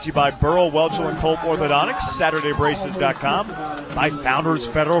 It's brought to you by Burrow, Welchel, and Culp Orthodontics, SaturdayBraces.com, by Founders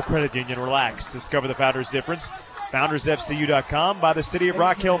Federal Credit Union. Relax. Discover the Founders difference. FoundersFCU.com, by the City of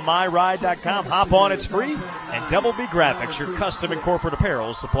Rock Hill, MyRide.com. Hop on, it's free. And Double B Graphics, your custom and corporate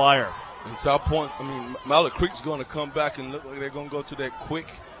apparel supplier. And South Pointe, Mallard Creek's going to come back and look like they're going to go to that quick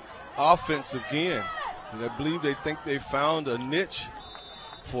offense again. And I believe they think they found a niche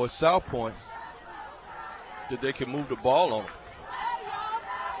for South Pointe that they can move the ball on.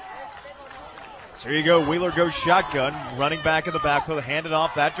 So here you go. Wheeler goes shotgun, running back in the backfield, handed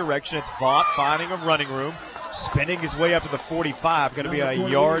off that direction. It's Vaught finding a running room, spinning his way up to the 45. Going to be a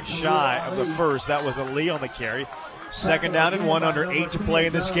yard shy of the first. That was a Lee on the carry. 2nd down and 1, under 8 to play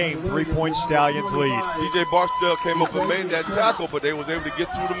in this game. 3-point Stallions lead. DJ Barksdale came up and made that tackle, but they was able to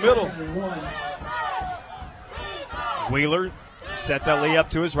get through the middle. Wheeler sets Ali up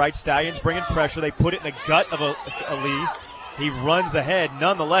to his right. Stallions bringing pressure. They put it in the gut of Ali. He runs ahead,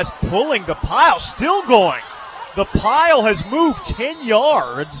 nonetheless, pulling the pile. Still going. The pile has moved 10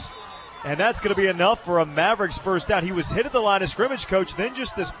 yards, and that's going to be enough for a Mavericks 1st down. He was hit at the line of scrimmage, Coach. Then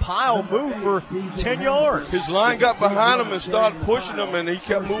just this pile moved for 10 yards. His line got behind him and started pushing him, and he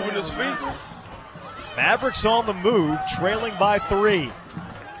kept moving his feet. Mavericks on the move, trailing by 3.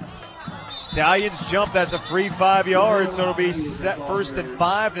 Stallions jump. That's a free 5 yards, so it'll be set 1st and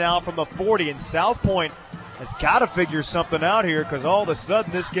 5 now from the 40. And South Pointe has got to figure something out here, because all of a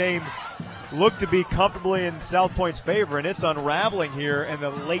sudden this game looked to be comfortably in South Pointe's favor, and it's unraveling here in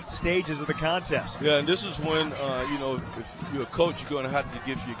the late stages of the contest. Yeah, and this is when, if you're a coach, you're going to have to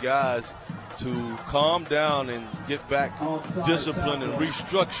get your guys to calm down and get back disciplined and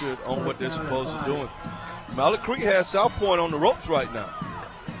restructured on what they're supposed to do. Mallard Creek has South Pointe on the ropes right now.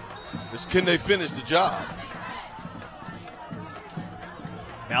 Can they finish the job?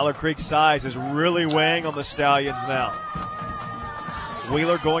 Mallard Creek's size is really weighing on the Stallions now.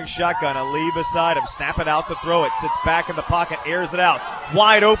 Wheeler going shotgun, a lead beside him, snap it out to throw it, sits back in the pocket, airs it out.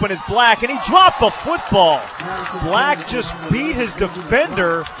 Wide open is Black, and he dropped the football. Black just beat his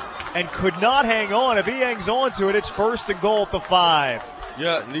defender and could not hang on. If he hangs on to it, it's 1st and goal at the 5.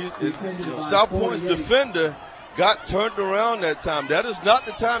 Yeah, South Pointe's defender got turned around that time. That is not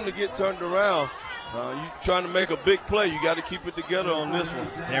the time to get turned around. You're trying to make a big play. You got to keep it together on this one.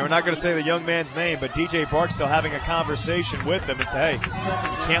 Yeah, we're not going to say the young man's name, but DJ Barksdale having a conversation with him and say, hey,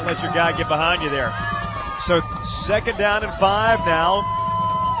 you can't let your guy get behind you there. So 2nd down and 5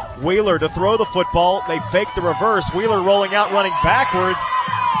 now. Wheeler to throw the football. They fake the reverse. Wheeler rolling out, running backwards.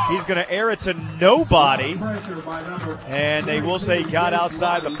 He's going to air it to nobody. And they will say he got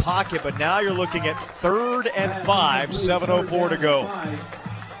outside the pocket, but now you're looking at 3rd and 5, 7:04 to go.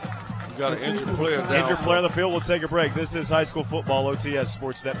 You got an injured player down. Injured player on the field. We'll take a break. This is High School Football, OTS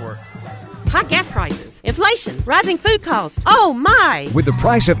Sports Network. High gas prices, inflation, rising food costs. Oh, my! With the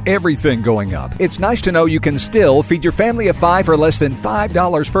price of everything going up, it's nice to know you can still feed your family of 5 for less than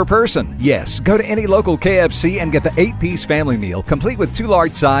 $5 per person. Yes, go to any local KFC and get the 8-piece family meal, complete with 2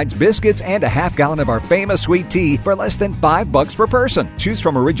 large sides, biscuits, and a half gallon of our famous sweet tea for less than $5 per person. Choose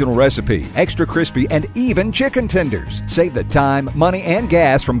from original recipe, extra crispy, and even chicken tenders. Save the time, money, and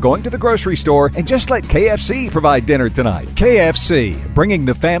gas from going to the grocery store, and just let KFC provide dinner tonight. KFC, bringing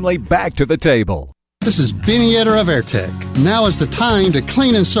the family back to the table. This is Benny Etter of AirTech. Now is the time to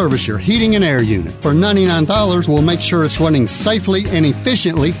clean and service your heating and air unit. For $99, we'll make sure it's running safely and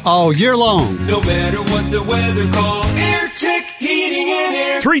efficiently all year long. No matter what the weather, call AirTech Heating and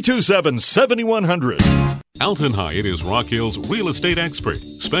Air. 327-7100. Alton Hyatt is Rock Hill's real estate expert,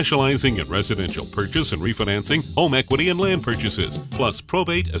 specializing in residential purchase and refinancing, home equity and land purchases, plus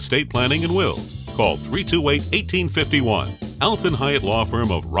probate, estate planning, and wills. Call 328-1851. Alton Hyatt Law Firm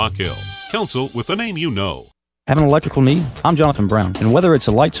of Rock Hill. Counsel with a name you know. Have an electrical need? I'm Jonathan Brown, and whether it's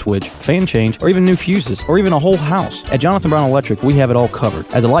a light switch, fan change, or even new fuses, or even a whole house, at Jonathan Brown Electric, we have it all covered.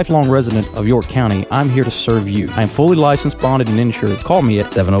 As a lifelong resident of York County, I'm here to serve you. I am fully licensed, bonded, and insured. Call me at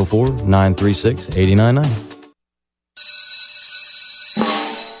 704-936-8099.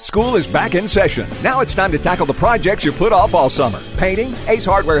 School is back in session. Now it's time to tackle the projects you put off all summer. Painting? Ace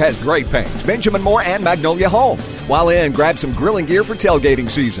Hardware has great paints. Benjamin Moore and Magnolia Home. While in, grab some grilling gear for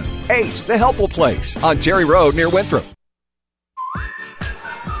tailgating season. Ace, the helpful place on Cherry Road near Winthrop.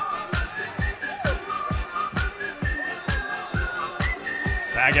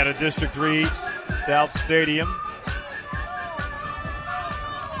 Back at a District 3 South Stadium.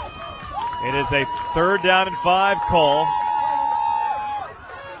 It is a 3rd down and 5 call.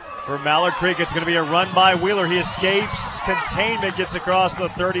 For Mallard Creek, it's going to be a run by Wheeler. He escapes. Containment gets across the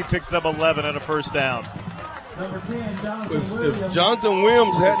 30, picks up 11 and a first down. If Jonathan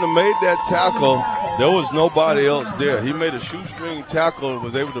Williams hadn't made that tackle, there was nobody else there. He made a shoestring tackle and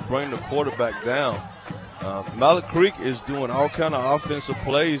was able to bring the quarterback down. Mallard Creek is doing all kind of offensive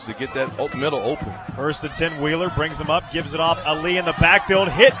plays to get that middle open. 1st and 10, Wheeler brings him up, gives it off. Ali in the backfield,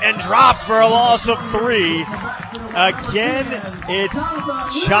 hit and dropped for a loss of 3. Again, it's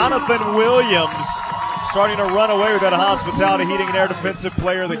Jonathan Williams starting to run away with that Hospitality Heating and Air Defensive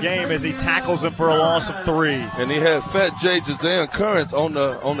Player of the Game as he tackles him for a loss of 3. And he had Fat J. Jazan Currents on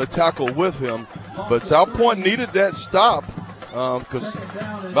the tackle with him. But South Pointe needed that stop because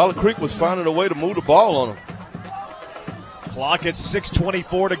Mallard Creek was finding a way to move the ball on him. Clock at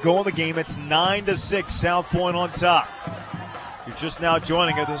 6:24 to go in the game. It's 9-6, South Pointe on top. You're just now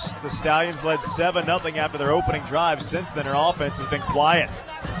joining us. The Stallions led 7-0 after their opening drive. Since then, their offense has been quiet.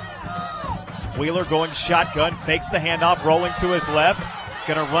 Wheeler going shotgun, fakes the handoff, rolling to his left.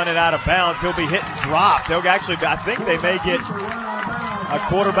 Going to run it out of bounds. He'll be hit and dropped. Actually, I think they may get a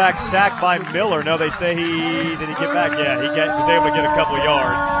quarterback sack by Miller. No, they say did he get back? Yeah, was able to get a couple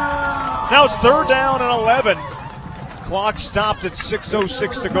yards. So now it's 3rd down and 11. Clock stopped at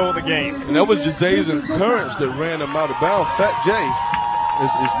 6:06 to go in the game. And that was Jazan Currents that ran him out of bounds. Fat J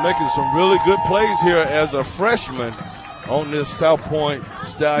is making some really good plays here as a freshman on this South Pointe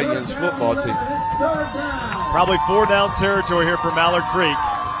Stallions football team. Probably 4-down territory here for Mallard Creek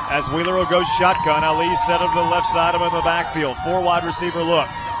as Wheeler will go shotgun. Ali set him to the left side of him in the backfield. 4 wide receiver look.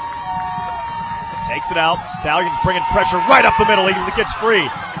 Takes it out. Stallions bringing pressure right up the middle. He gets free.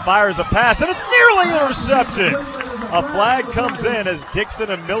 Fires a pass, and it's nearly intercepted. A flag comes in as Dixon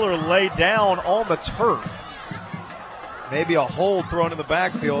and Miller lay down on the turf. Maybe a hold thrown in the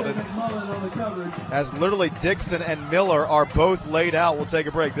backfield, and as literally Dixon and Miller are both laid out. We'll take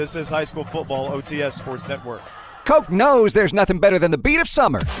a break. This is High School Football, OTS Sports Network. Coke knows there's nothing better than the beat of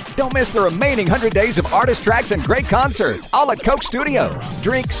summer. Don't miss the remaining 100 days of artist tracks and great concerts, all at Coke Studio.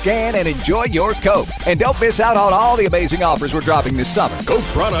 Drink, scan, and enjoy your Coke. And don't miss out on all the amazing offers we're dropping this summer. Coke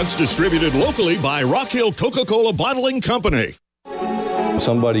products distributed locally by Rock Hill Coca-Cola Bottling Company.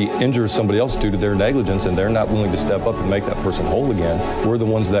 Somebody injures somebody else due to their negligence and they're not willing to step up and make that person whole again, we're the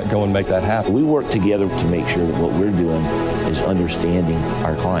ones that go and make that happen. We work together to make sure that what we're doing is understanding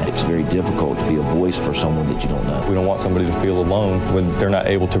our client. It's very difficult to be a voice for someone that you don't know. We don't want somebody to feel alone when they're not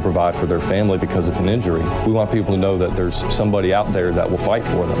able to provide for their family because of an injury. We want people to know that there's somebody out there that will fight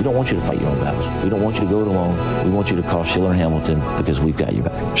for them. We don't want you to fight your own battles. We don't want you to go it alone. We want you to call Schiller & Hamilton because we've got your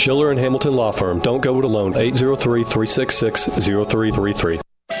back. Schiller & Hamilton Law Firm. Don't go it alone. 803-366-0333.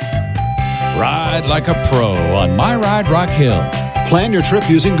 Ride like a pro on My Ride Rock Hill. Plan your trip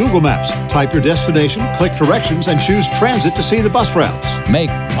using Google Maps. Type your destination, click directions, and choose transit to see the bus routes.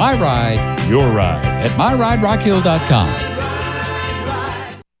 Make My Ride your ride at myriderockill.com.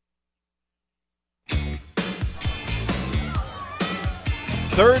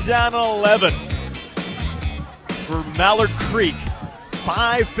 Third down and 11 for Mallard Creek.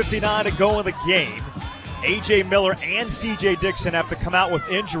 5:59 to go in the game. A.J. Miller and C.J. Dixon have to come out with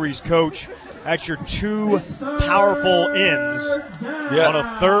injuries, Coach. That's your 2 powerful ends on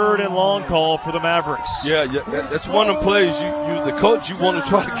a 3rd and long call for the Mavericks. Yeah, that's one of the plays you as a coach, you want to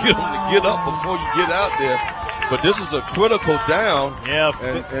try to get them to get up before you get out there. But this is a critical down,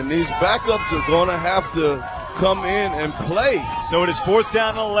 and these backups are going to have to come in and play. So it is 4th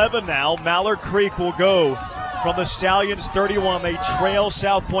down and 11 now. Mallard Creek will go from the Stallions 31. They trail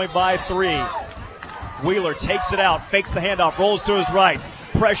South Pointe by 3. Wheeler takes it out, fakes the handoff, rolls to his right.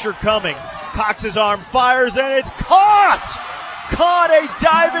 Pressure coming. Cocks his arm, fires, and it's caught! Caught a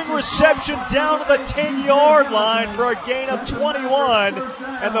diving reception down to the 10-yard line for a gain of 21,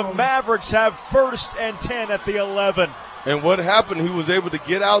 and the Mavericks have 1st and 10 at the 11. And what happened, he was able to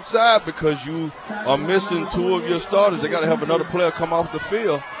get outside because you are missing 2 of your starters. They got to have another player come off the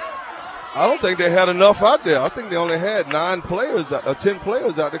field. I don't think they had enough out there. I think they only had 10 players out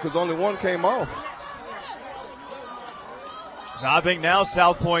there because only 1 came off. I think now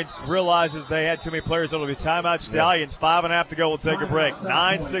South Pointe realizes they had too many players. It'll be timeout. Stallions, 5.5 to go. We'll take a break.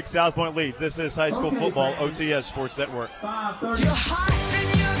 9-6 South Pointe leads. This is high school football, OTS Sports Network.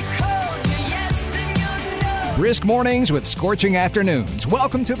 Brisk mornings with scorching afternoons.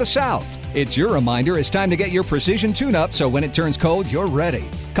 Welcome to the South. It's your reminder it's time to get your precision tune-up so when it turns cold, you're ready.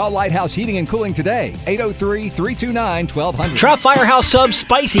 Call Lighthouse Heating and Cooling today, 803-329-1200. Try Firehouse Sub's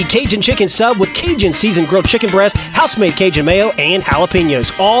Spicy Cajun Chicken Sub with Cajun seasoned grilled chicken breast, house-made Cajun mayo, and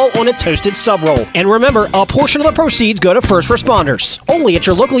jalapenos, all on a toasted sub roll. And remember, a portion of the proceeds go to first responders. Only at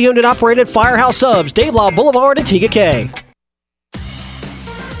your locally owned and operated Firehouse Subs, Dave Law Boulevard, Antigua K.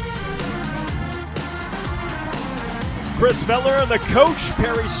 Chris Miller and the coach,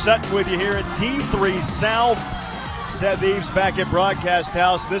 Perry Sutton, with you here at D3 South. Seth Eves back at Broadcast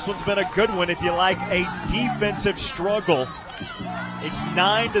House. This one's been a good one if you like a defensive struggle. It's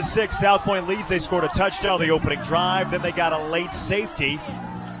 9-6. South Pointe leads. They scored a touchdown on the opening drive. Then they got a late safety.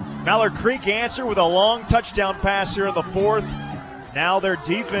 Mallard Creek answered with a long touchdown pass here in the 4th. Now their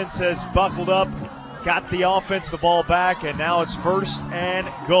defense has buckled up, got the offense the ball back, and now it's 1st and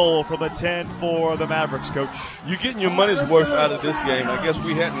goal from the 10 for the Mavericks, Coach. You're getting your money's worth out of this game. I guess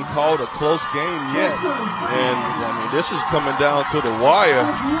we hadn't called a close game yet. And, I mean, this is coming down to the wire.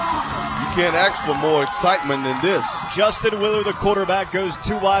 You can't ask for more excitement than this. Justin Wheeler, the quarterback, goes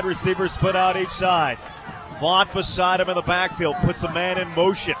 2 wide receivers split out each side. Vaught beside him in the backfield, puts a man in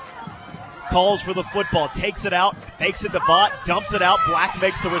motion. Calls for the football, takes it out, fakes it to Vaught, dumps it out. Black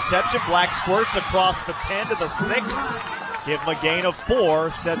makes the reception. Black squirts across the 10 to the 6. Give him a gain of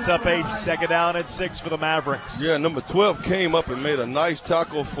 4. Sets up a 2nd down and 6 for the Mavericks. Yeah, number 12 came up and made a nice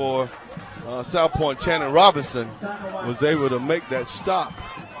tackle for South Pointe. Channing Robinson was able to make that stop.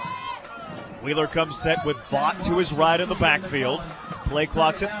 Wheeler comes set with Vaught to his right in the backfield. Play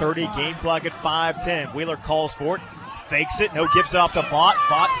clock's at 30, game clock at 5:10. Wheeler calls for it. Fakes it, no, gives it off to Vaught.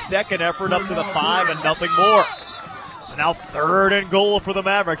 Vaught's second effort up to the 5 and nothing more. So now 3rd and goal for the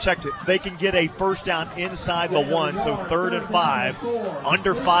Mavericks. Check it. They can get a 1st down inside the 1, so 3rd and 5.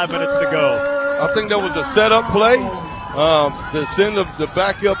 Under 5 minutes to go. I think that was a setup play to send the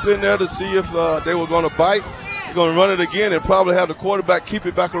backup in there to see if they were going to bite. They're going to run it again and probably have the quarterback keep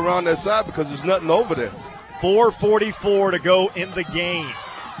it back around that side because there's nothing over there. 4:44 to go in the game.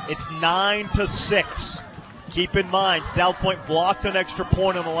 It's 9-6. Keep in mind, South Pointe blocked an extra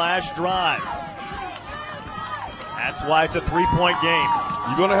point on the last drive. That's why it's a 3-point game.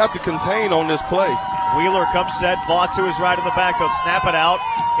 You're going to have to contain on this play. Wheeler comes set, Vaught to his right in the backfield. Snap it out.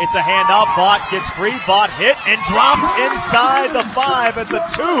 It's a handoff. Vaught gets free. Vaught hit and drops inside the 5 at the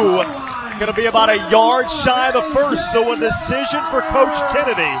 2. Going to be about a yard shy of the 1st, so a decision for Coach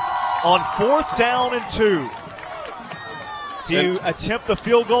Kennedy on 4th down and 2. Do you attempt the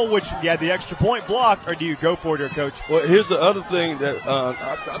field goal, which you had the extra point block, or do you go for it here, Coach? Well, here's the other thing that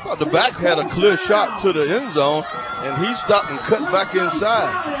I thought the back had a clear shot to the end zone, and he stopped and cut back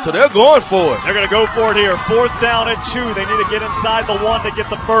inside. So they're going for it. They're going to go for it here. 4th down and 2. They need to get inside the 1 to get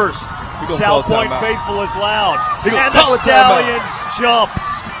the 1st. South Pointe faithful is loud. And the Stallions jumped.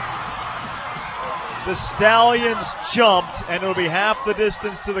 The Stallions jumped, and it'll be half the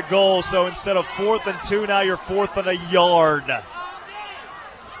distance to the goal. So instead of 4th and 2, now you're 4th and a yard.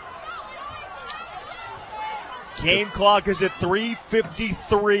 Game clock is at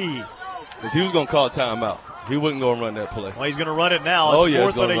 3:53. Because he was going to call a timeout. He wasn't going to run that play. Well, he's going to run it now.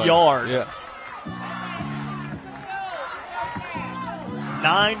 It's 4th and a yard. Yeah.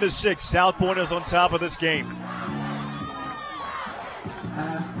 9-6. South Pointe is on top of this game.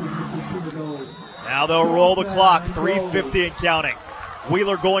 Now they'll roll the clock, 3:50 and counting.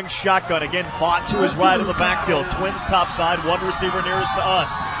 Wheeler going shotgun. Again, Vaught to his right in the backfield. Twins top side, 1 receiver nearest to us.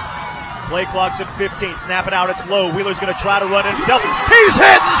 Play clock's at 15. Snap it out, it's low. Wheeler's going to try to run it himself. He's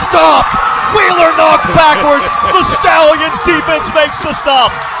hit and stopped! Wheeler knocked backwards. The Stallions defense makes the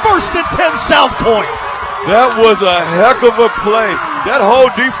stop. 1st and 10, South Pointe. That was a heck of a play. That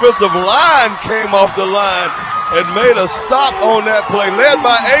whole defensive line came off the line and made a stop on that play, led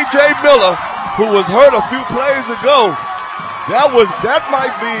by A.J. Miller, who was hurt a few plays ago. That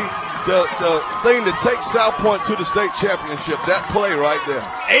might be the thing that takes South Pointe to the state championship, that play right there.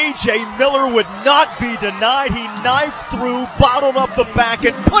 A.J. Miller would not be denied. He knifed through, bottled up the back,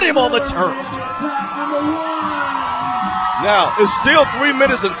 and put him on the turf. Now, it's still 3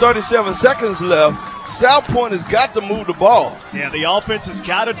 minutes and 37 seconds left. South Pointe has got to move the ball. Yeah, the offense has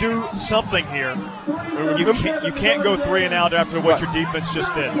got to do something here. You can't go 3 and out after what your defense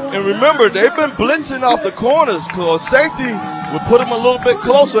just did. And remember, they've been blitzing off the corners because safety would put them a little bit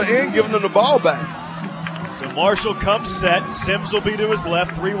closer and giving them the ball back. So Marshall comes set. Sims will be to his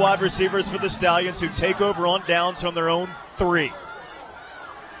left. 3 wide receivers for the Stallions who take over on downs from their own 3.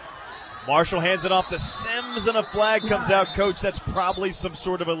 Marshall hands it off to Sims, and a flag comes out. Coach, that's probably some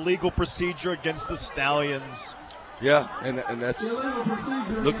sort of illegal procedure against the Stallions. Yeah, and that's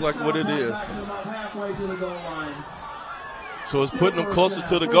looked like what it is. So it's putting them closer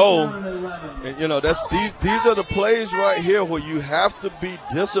to the goal. And, you know, these are the plays right here where you have to be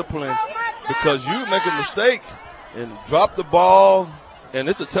disciplined because you make a mistake and drop the ball, and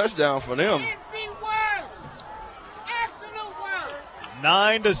it's a touchdown for them.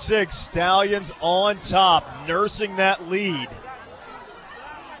 9-6, Stallions on top, nursing that lead.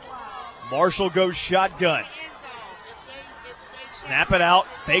 Marshall goes shotgun. Snap it out,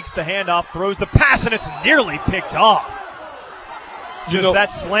 fakes the handoff, throws the pass, and it's nearly picked off. That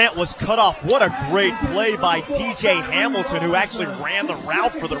slant was cut off. What a great play by DJ Hamilton, who actually ran the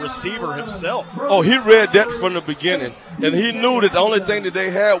route for the receiver himself. Oh, he read that from the beginning, and he knew that the only thing that they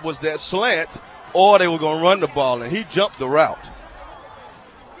had was that slant, or they were going to run the ball, and he jumped the route.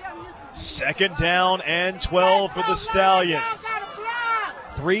 2nd down and 12 for the Stallions.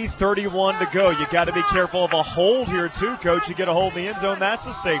 3:31 to go. You got to be careful of a hold here too, Coach. You get a hold in the end zone, that's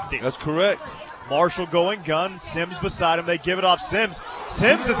a safety. That's correct. Marshall going gun. Sims beside him. They give it off Sims.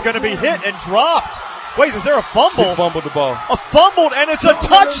 Sims is going to be hit and dropped. Wait, is there a fumble? He fumbled the ball. A fumbled, and it's a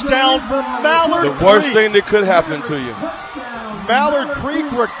touchdown for Mallard Creek. The worst thing that could happen to you. Mallard Creek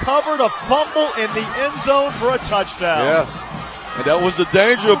recovered a fumble in the end zone for a touchdown. Yes. And that was the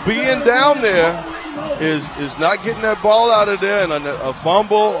danger of being down there, is not getting that ball out of there, and a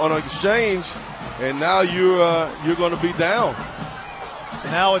fumble on an exchange, and now you're going to be down. So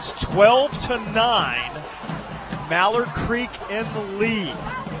now it's 12-9. Mallard Creek in the lead.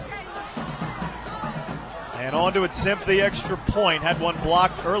 And on to attempt the extra point. Had one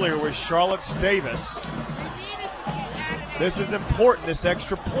blocked earlier with Charlotte Stavis. This is important, this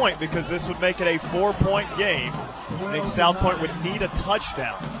extra point, because this would make it a 4-point game. I think South Pointe would need a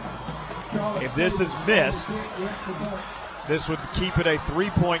touchdown. If this is missed, this would keep it a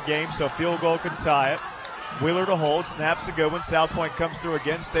 3-point game, so field goal can tie it. Wheeler to hold, snaps to go when South Pointe comes through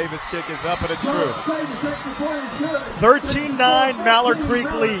again. Stavis kick is up, and it's true. 13-9, Mallard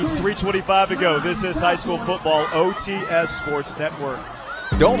Creek leads, 3:25 to go. This is high school football, OTS Sports Network.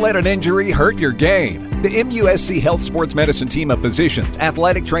 Don't let an injury hurt your game. The MUSC Health Sports Medicine team of physicians,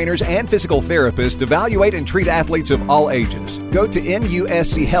 athletic trainers, and physical therapists evaluate and treat athletes of all ages. Go to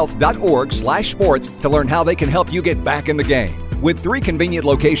muschealth.org/sports to learn how they can help you get back in the game. With 3 convenient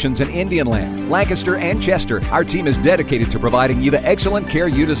locations in Indianland, Lancaster, and Chester, our team is dedicated to providing you the excellent care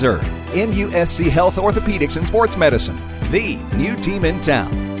you deserve. MUSC Health Orthopedics and Sports Medicine, the new team in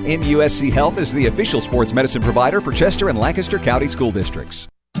town. MUSC Health is the official sports medicine provider for Chester and Lancaster County School Districts.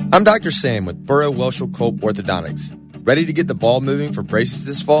 I'm Dr. Sam with Burrow Welshel Culp Orthodontics. Ready to get the ball moving for braces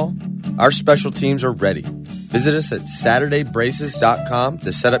this fall? Our special teams are ready. Visit us at SaturdayBraces.com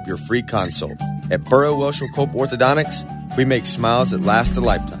to set up your free consult. At Burrow Welshel Culp Orthodontics, we make smiles that last a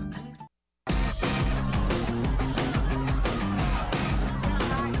lifetime.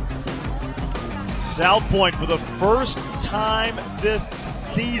 South Pointe, for the first time this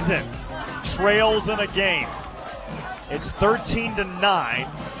season, trails in a game. It's 13-9.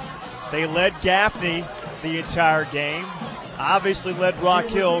 They led Gaffney the entire game. Obviously led Rock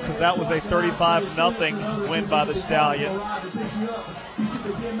Hill because that was a 35-0 win by the Stallions.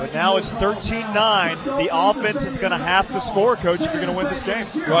 But now it's 13-9. The offense is going to have to score, Coach, if you're going to win this game.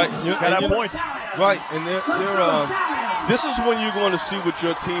 Right. You got to have points. Right. And this is when you're going to see what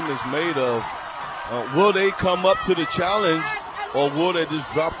your team is made of. Will they come up to the challenge, or will they just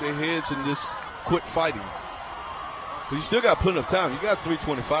drop their heads and just quit fighting? But you still got plenty of time. You got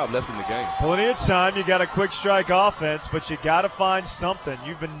 3:25 left in the game. Plenty of time. You got a quick strike offense, but you got to find something.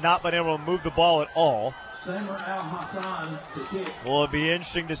 You've not been able to move the ball at all. Well, it'll be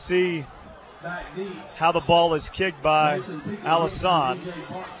interesting to see how the ball is kicked by Alisson.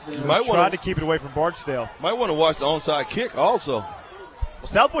 You might try to keep it away from Barksdale. Might want to watch the onside kick also. Well,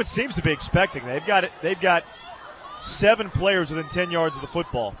 South Pointe seems to be expecting. They've got 7 players within 10 yards of the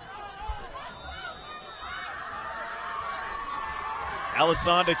football.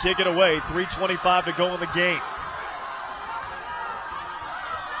 Alisson to kick it away. 3:25 to go in the game.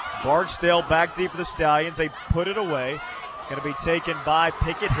 Barksdale back deep for the Stallions. They put it away. Going to be taken by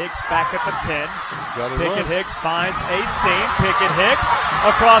Pickett Hicks back at the 10. Pickett Hicks finds a seam. Pickett Hicks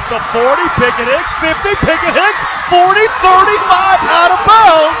across the 40. Pickett Hicks 50. Pickett Hicks 40, 35 out of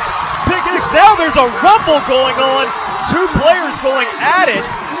bounds. Pickett Hicks. Now there's a rumble going on. Two players going at it.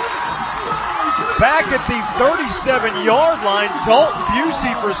 Back at the 37-yard line, Dalton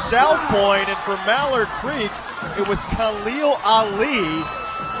Busey for South Pointe, and for Mallard Creek, it was Khalil Ali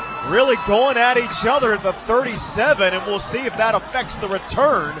really going at each other at the 37, and we'll see if that affects the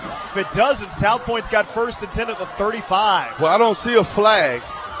return. If it doesn't, South Pointe's got first and 10 at the 35. Well, I don't see a flag.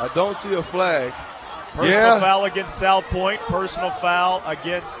 Personal foul against South Pointe. Personal foul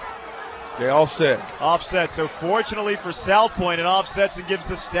against... They offset. So fortunately for South Pointe, it offsets and gives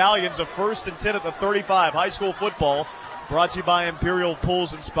the Stallions a first and 10 at the 35. High school football brought to you by Imperial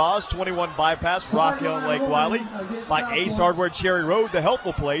Pools and Spas, 21 Bypass, Rock Hill and Lake Wiley, by Ace Hardware Cherry Road, the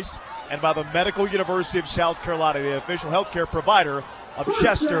helpful place, and by the Medical University of South Carolina, the official healthcare provider of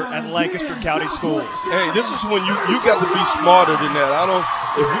Chester and Lancaster County Schools. Hey, this is when you got to be smarter than that.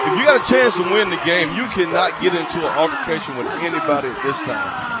 If you got a chance to win the game, you cannot get into an altercation with anybody at this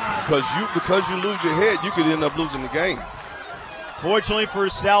time. Because you lose your head, you could end up losing the game. Fortunately for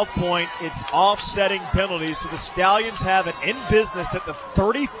South Pointe, it's offsetting penalties, so the Stallions have it in business at the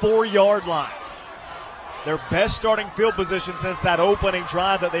 34-yard line. Their best starting field position since that opening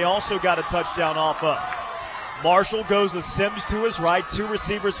drive that they also got a touchdown off of. Marshall goes with Sims to his right, two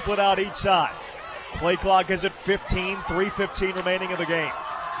receivers split out each side. Play clock is at 15, 3:15 remaining in the game.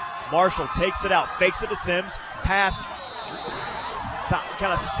 Marshall takes it out, fakes it to Sims, pass,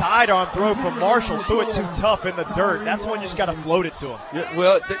 kind of sidearm throw from Marshall, threw it too tough in the dirt. That's when you just got to float it to him. Yeah,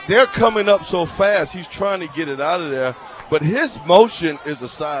 well, they're coming up so fast, he's trying to get it out of there. But his motion is a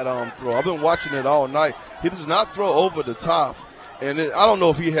sidearm throw. I've been watching it all night. He does not throw over the top. And I don't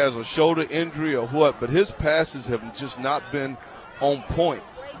know if he has a shoulder injury or what, but his passes have just not been on point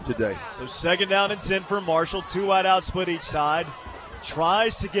today. So second down and 10 for Marshall. Two wide out, split each side.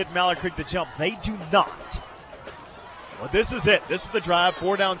 Tries to get Mallard Creek to jump. They do not. Well, this is it. This is the drive.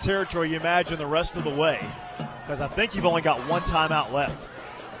 4 down territory, you imagine, the rest of the way. Because I think you've only got one timeout left.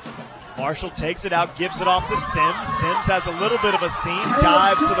 Marshall takes it out, gives it off to Sims. Sims has a little bit of a seam,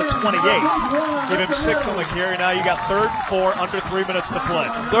 dives to the 28. Give him 6 on the carry. Now you got 3rd and 4, under 3 minutes to play.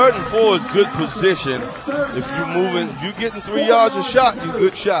 3rd and 4 is good position. If you're moving, if you're getting 3 yards a shot, you're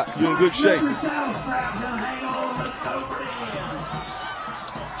good shot. You're in good shape.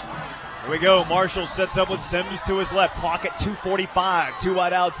 Here we go. Marshall sets up with Sims to his left. Clock at 2:45. 2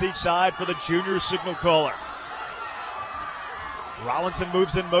 wide outs each side for the junior signal caller. Rollinson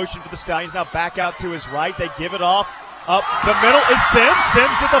moves in motion for the Stallions. Now back out to his right. They give it off. Up the middle is Sims.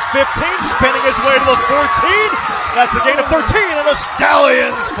 Sims at the 15, spinning his way to the 14. That's a gain of 13, and the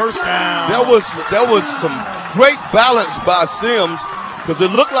Stallions first down. That was some great balance by Sims, because it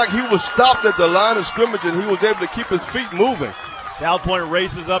looked like he was stopped at the line of scrimmage and he was able to keep his feet moving. South Pointe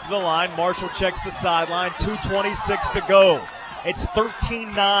races up the line. Marshall checks the sideline. 2:26 to go. It's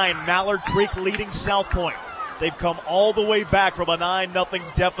 13-9. Mallard Creek leading South Pointe. They've come all the way back from a 9-0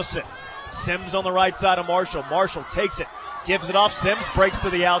 deficit. Sims on the right side of Marshall. Marshall takes it, gives it off. Sims breaks to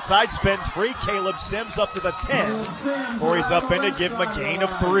the outside, spins free. Caleb Sims up to the 10. Corey's up in to give him a gain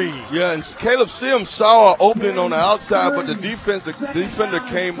of 3. Yeah, and Caleb Sims saw an opening on the outside, but the defender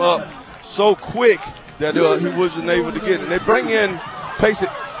came up so quick that he wasn't able to get it. And they bring in Mason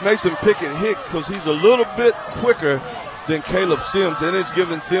Pickett Hicks because he's a little bit quicker than Caleb Sims, and it's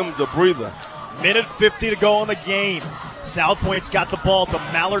giving Sims a breather. Minute 50 to go in the game. South Pointe's got the ball at the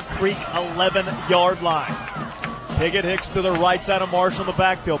Mallard Creek 11-yard line. Pickett Hicks to the right side of Marshall in the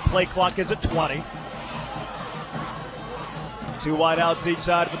backfield. Play clock is at 20. 2 wide outs each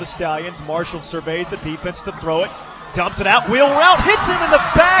side for the Stallions. Marshall surveys the defense to throw it. Dumps it out, wheel route, hits him in the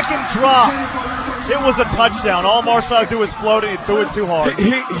back and drop. It was a touchdown. All Marshall had to do was float it. He threw it too hard.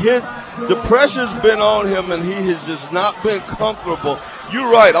 The pressure's been on him, and he has just not been comfortable. You're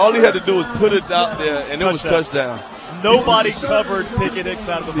right. All he had to do was put it out there, and it was touchdown. Nobody covered Pickett Hicks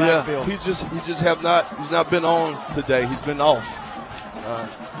out of the backfield. He's not been on today. He's been off.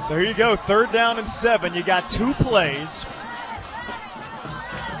 So here you go, 3rd down and 7. You got 2 plays.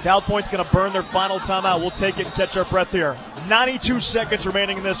 South Pointe's going to burn their final timeout. We'll take it and catch our breath here. 92 seconds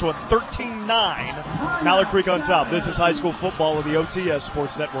remaining in this one. 13-9. Mallard Creek on top. This is high school football with the OTS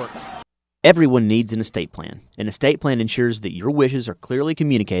Sports Network. Everyone needs an estate plan. An estate plan ensures that your wishes are clearly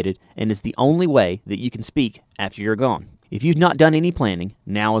communicated and is the only way that you can speak after you're gone. If you've not done any planning,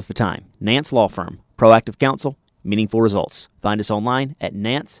 now is the time. Nance Law Firm, proactive counsel, meaningful results. Find us online at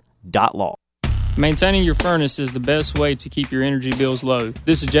nance.law. Maintaining your furnace is the best way to keep your energy bills low.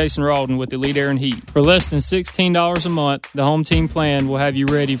 This is Jason Rawdon with Elite Air and Heat. For less than $16 a month, the Home Team plan will have you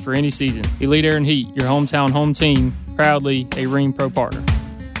ready for any season. Elite Air and Heat, your hometown home team, proudly a Rheem Pro partner.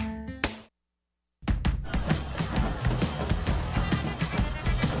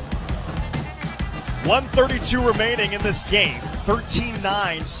 .132 remaining in this game.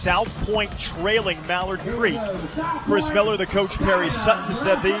 13-9, South Pointe trailing Mallard Creek. Chris Miller, the coach, Perry Sutton,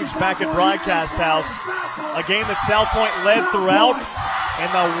 said these back at Broadcast House. A game that South Pointe led throughout. In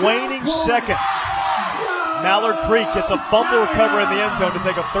the waning seconds, Mallard Creek gets a fumble recovery in the end zone to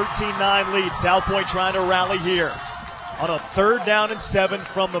take a 13-9 lead. South Pointe trying to rally here on a 3rd down and 7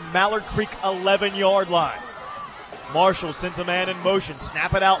 from the Mallard Creek 11-yard line. Marshall sends a man in motion.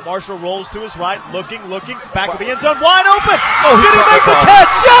 Snap it out. Marshall rolls to his right. Looking. Back of the end zone. Wide open. Oh, did he make the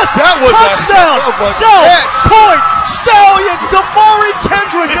catch? Yes! That was touchdown. South Pointe Stallions. Damari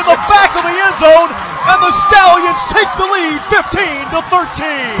Kendrick in the back of the end zone. And the Stallions take the lead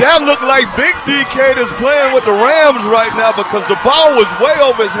 15-13. That looked like Big DK is playing with the Rams right now because the ball was way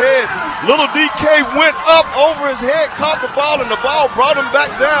over his head. Little DK went up over his head, caught the ball, and the ball brought him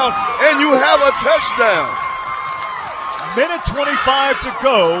back down, and you have a touchdown. Minute 25 to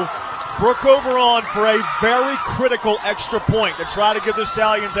go. Brookover on for a very critical extra point to try to give the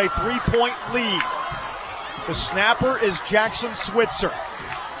Stallions a 3-point lead. The snapper is Jackson Switzer.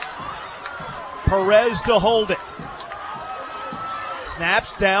 Perez to hold it.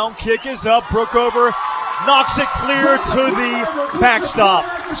 Snaps down, kick is up. Brookover knocks it clear to the backstop.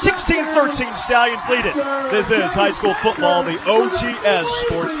 16-13, Stallions lead it. This is high school football, the OTS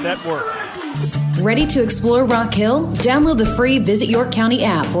Sports Network. Ready to explore Rock Hill? Download the free Visit York County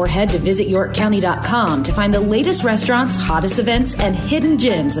app or head to visityorkcounty.com to find the latest restaurants, hottest events, and hidden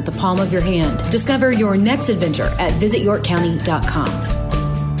gems at the palm of your hand. Discover your next adventure at visityorkcounty.com.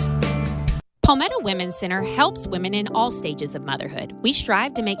 Palmetto Women's Center helps women in all stages of motherhood. We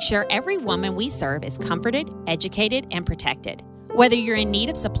strive to make sure every woman we serve is comforted, educated, and protected. Whether you're in need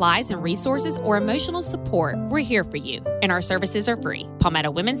of supplies and resources or emotional support, we're here for you, and our services are free.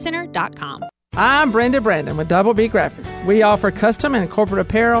 PalmettoWomenCenter.com. I'm Brenda Brandon with Double B Graphics. We offer custom and corporate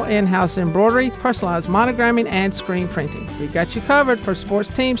apparel, in-house embroidery, personalized monogramming, and screen printing. We've got you covered for sports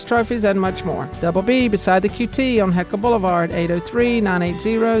teams, trophies, and much more. Double B beside the QT on Heckle Boulevard,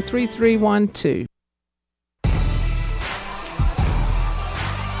 803-980-3312.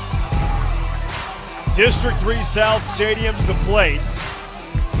 District 3 South Stadium's the place.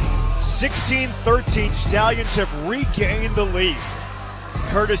 16-13, Stallions have regained the lead,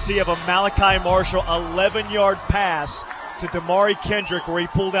 courtesy of a Malachi Marshall 11-yard pass to Damari Kendrick, where he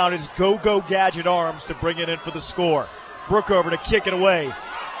pulled out his go-go gadget arms to bring it in for the score. Brookover to kick it away.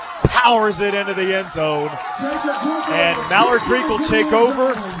 Powers it into the end zone. And Mallard Creek will take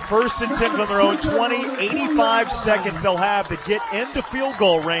over. 1st and 10 from their own 20. 85 seconds they'll have to get into field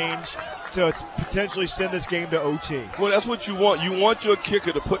goal range to potentially send this game to OT. Well, that's what you want. You want your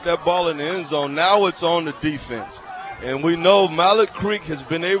kicker to put that ball in the end zone. Now it's on the defense. And we know Mallard Creek has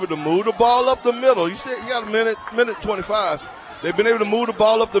been able to move the ball up the middle. You got a minute 25. They've been able to move the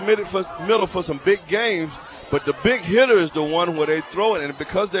ball up the middle for some big games. But the big hitter is the one where they throw it. And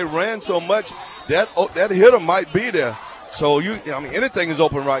because they ran so much, that hitter might be there. So, anything is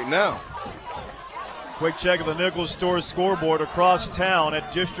open right now. Quick check of the Nichols Stores scoreboard across town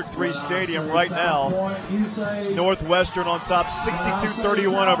at District 3 Stadium right now. It's Northwestern on top,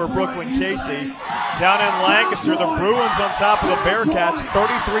 62-31 over Brooklyn Casey. Down in Lancaster, the Bruins on top of the Bearcats,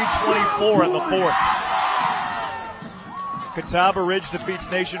 33-24 in the 4th. Catawba Ridge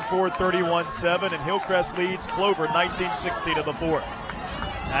defeats Nation Ford 31-7, and Hillcrest leads Clover 19-16 to the 4th.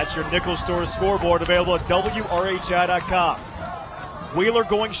 That's your Nichols Stores scoreboard, available at WRHI.com. Wheeler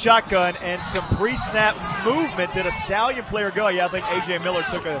going shotgun and some pre-snap movement. Did a Stallion player go? Yeah, I think A.J. Miller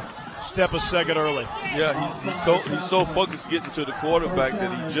took a step a second early. Yeah, he's so focused getting to the quarterback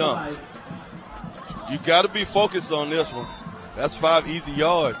that he jumped. You got to be focused on this one. That's 5 easy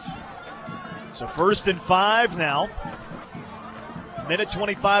yards. So 1st and 5 now. Minute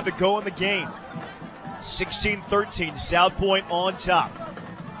 25 to go in the game. 16-13, South Pointe on top.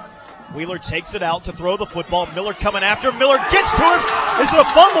 Wheeler takes it out to throw the football. Miller coming after him. Miller gets to him. Is it a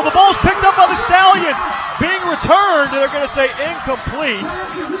fumble? The ball's picked up by the Stallions. Being returned, they're going to say incomplete.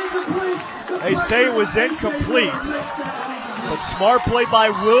 They say it was incomplete. But smart play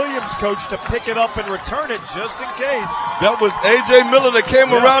by Williams, coach, to pick it up and return it just in case. That was A.J. Miller that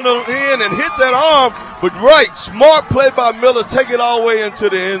came around the end and hit that arm. But smart play by Miller. Take it all the way into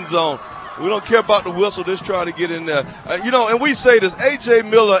the end zone. We don't care about the whistle. Just try to get in there. And we say this, A.J.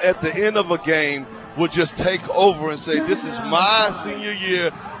 Miller at the end of a game would just take over and say, this is my senior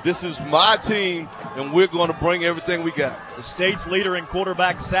year, this is my team, and we're going to bring everything we got. The state's leader in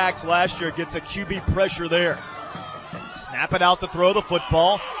quarterback sacks last year gets a QB pressure there. Snap it out to throw the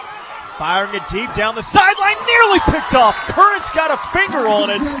football. Firing it deep down the sideline, nearly picked off. Current's got a finger on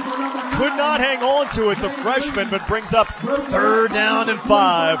it. Could not hang on to it, the freshman, but brings up 3rd down and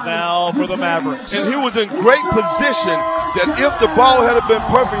 5 now for the Mavericks. And he was in great position that if the ball had been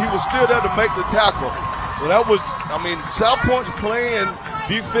perfect, he was still there to make the tackle. So that was, South Pointe's playing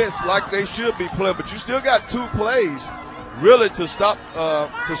defense like they should be playing, but you still got 2 plays really to stop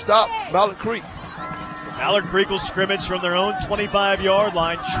Mallard Creek. So Mallard Creek will scrimmage from their own 25-yard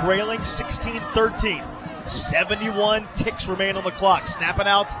line, trailing 16-13. 71 ticks remain on the clock. Snap it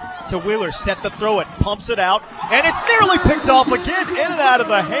out to Wheeler, set to throw it, pumps it out, and it's nearly picked off again, in and out of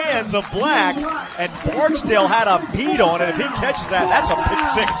the hands of Black, and Barksdale had a beat on it. If he catches that, that's a pick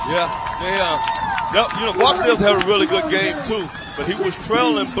 6. Barksdale's had a really good game too, but he was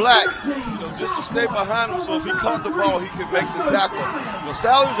trailing Black, just to stay behind him, so if he caught the ball, he could make the tackle.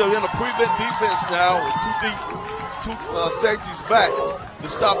 Stallions are in a prevent defense now with 2 safeties back to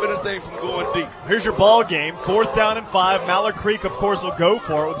stop anything from going deep. Here's your ball game, 4th down and 5. Mallard Creek, of course, will go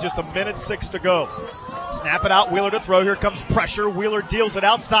for it with just 1:06 to go. Snap it out, Wheeler to throw. Here comes pressure. Wheeler deals it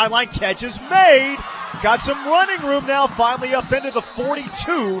out, sideline, catch is made. Got some running room now, finally up into the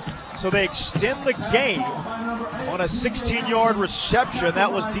 42, so they extend the game on a 16-yard reception.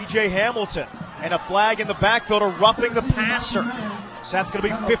 That was DJ Hamilton, and a flag in the backfield, a roughing the passer. So that's going to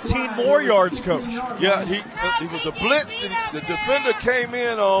be 15 more yards, Coach. Yeah, he was a blitz, and the defender came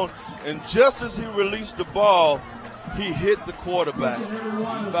in on, and just as he released the ball, he hit the quarterback.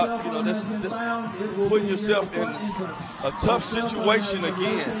 Just putting yourself in a tough situation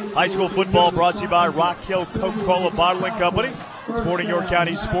again. High school football brought to you by Rock Hill Coca-Cola Bottling Company, supporting York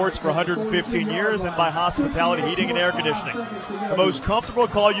County sports for 115 years, and by Hospitality Heating and Air Conditioning. The most comfortable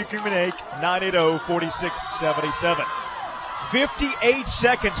call you can make, 980-4677. 58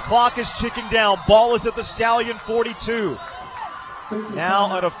 seconds, clock is ticking down, ball is at the Stallion 42.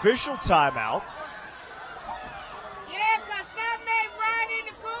 Now an official timeout.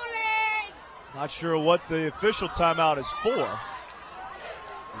 Not sure what the official timeout is for. Is he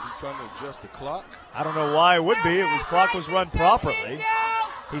trying to adjust the clock? I don't know why it would be. Clock was run properly.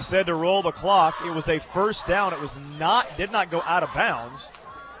 He said to roll the clock. It was a 1st down. It did not go out of bounds.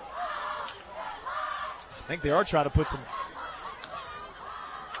 I think they are trying to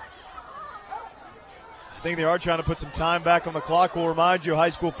put some time back on the clock. We'll remind you, high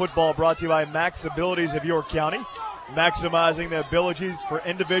school football brought to you by Max Abilities of York County, maximizing the abilities for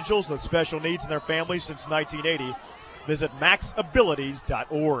individuals with special needs and their families since 1980. Visit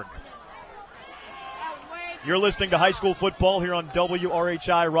maxabilities.org. You're listening to high school football here on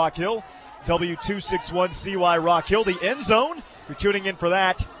WRHI Rock Hill, W261CY Rock Hill, the end zone. You're tuning in for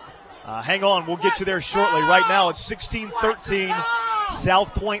that. Hang on, we'll get you there shortly. Right now it's 16-13,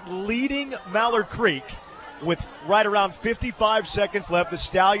 South Pointe leading Mallard Creek with right around 55 seconds left. The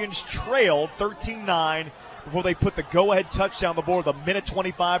Stallions trailed 13-9 before they put the go-ahead touchdown on the board with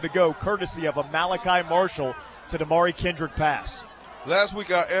 1:25 to go, courtesy of a Malachi Marshall to Damari Kendrick pass. Last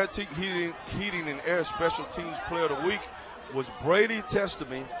week, our heating and air special teams player of the week was Brady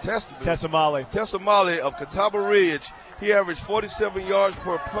Tessamali of Catawba Ridge. He averaged 47 yards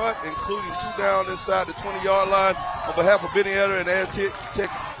per punt, including 2 down inside the 20-yard line. On behalf of Benny Eder and Air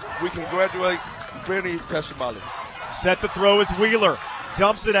Tech, we congratulate Brady Tessamali. Set to throw is Wheeler.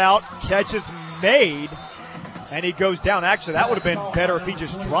 Dumps it out. Catch is made. And he goes down. Actually, that would have been better if he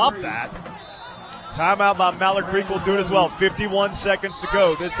just dropped that. Timeout by Mallard Creek will do it as well. 51 seconds to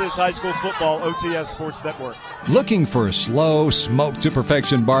go. This is high school football, OTS Sports Network. Looking for a slow,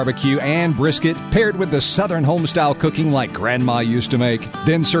 smoke-to-perfection barbecue and brisket paired with the Southern home-style cooking like Grandma used to make?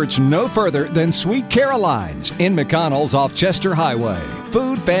 Then search no further than Sweet Caroline's in McConnell's off Chester Highway.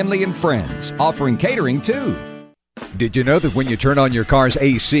 Food, family, and friends. Offering catering, too. Did you know that when you turn on your car's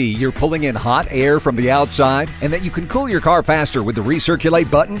AC, you're pulling in hot air from the outside, and that you can cool your car faster with the recirculate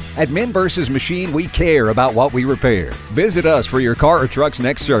button? At Men vs. Machine, we care about what we repair. Visit us for your car or truck's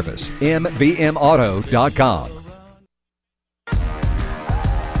next service. MVMauto.com.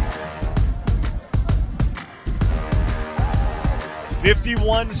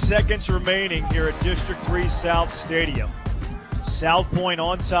 "51 seconds remaining here at District 3 South Stadium. South Pointe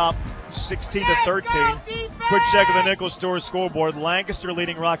on top, 16-13. Quick check of the Nickel Store scoreboard. Lancaster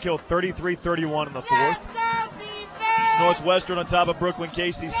leading Rock Hill 33-31 in the 4th. Northwestern on top of Brooklyn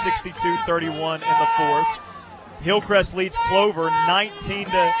Casey 62-31 in the 4th. Hillcrest leads Clover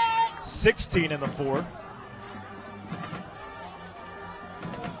 19-16 in the 4th.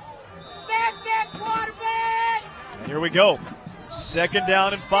 Here we go. 2nd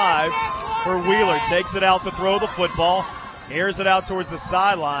down and 5 for Wheeler. Takes it out to throw the football. Airs it out towards the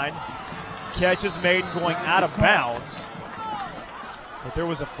sideline. Catch is made going out of bounds. But there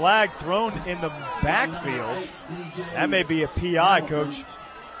was a flag thrown in the backfield. That may be a PI, Coach.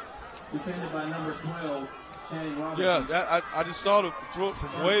 Defended by number 12, Yeah, I just saw the throw it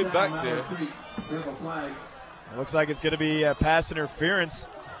from way back there. It looks like it's going to be a pass interference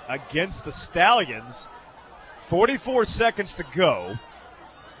against the Stallions. 44 seconds to go.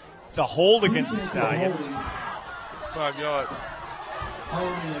 It's a hold against the Stallions. 5 yards.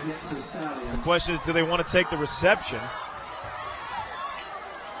 So the question is, do they want to take the reception?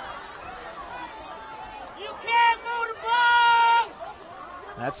 You can't move the ball!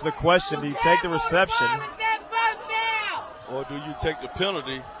 That's the question. Do you take the reception? Or do you take the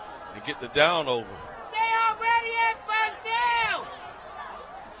penalty and get the down over? They already at first down!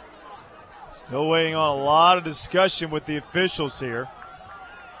 Still waiting on a lot of discussion with the officials here.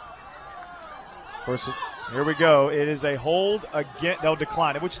 Of course, here we go. It is a hold again. They'll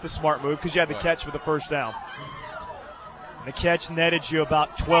decline it, which is the smart move because you had the catch for the first down. And the catch netted you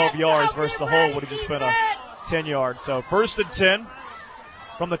about 12 yards versus the hold would have just been a 10 yard. So 1st and 10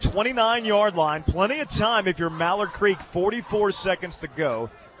 from the 29-yard line. Plenty of time if you're Mallard Creek. 44 seconds to go.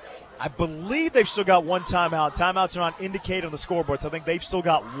 I believe they've still got one timeout. Timeouts are not indicated on the scoreboard, so I think they've still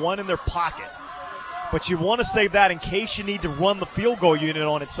got one in their pocket. But you want to save that in case you need to run the field goal unit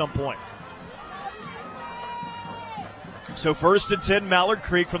on at some point. So 1st and 10, Mallard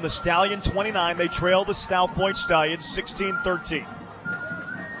Creek from the Stallion 29. They trail the South Pointe Stallions 16-13.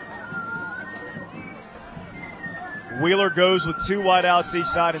 Wheeler goes with 2 wideouts each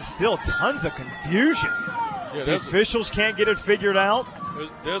side and still tons of confusion. Yeah, the officials can't get it figured out.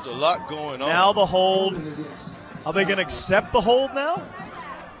 There's a lot going on. Now the hold. Are they going to accept the hold now?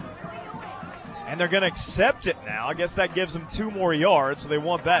 And they're going to accept it now. I guess that gives them 2 more yards, so they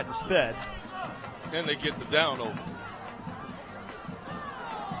want that instead. And they get the down over.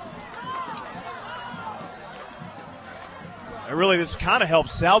 And really, this kind of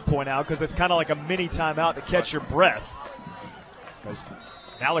helps South Pointe out because it's kind of like a mini timeout to catch your breath. Because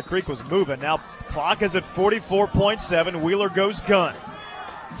Mallard Creek was moving. Now, clock is at 44.7. Wheeler goes gun.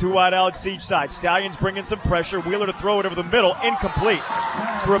 2 wideouts each side. Stallions bringing some pressure. Wheeler to throw it over the middle. Incomplete.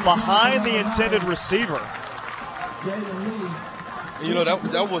 Threw it behind the intended receiver. You know,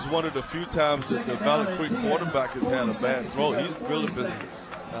 that was one of the few times that the Mallard Creek quarterback has had a bad throw. He's really been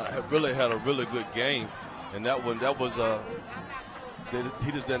really had a really good game. And that was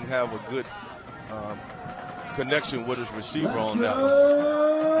he just didn't have a good connection with his receiver on that one.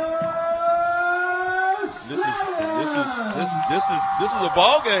 This is a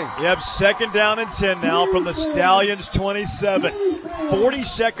ball game. Yep, 2nd down and 10 now from the Stallions 27. 40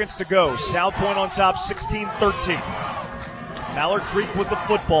 seconds to go. South Pointe on top, 16-13. Mallard Creek with the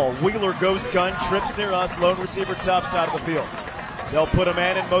football. Wheeler goes gun, trips near us, lone receiver top side of the field. They'll put a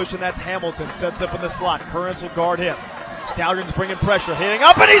man in motion. That's Hamilton. Sets up in the slot. Currents will guard him. Stallions bringing pressure. Hitting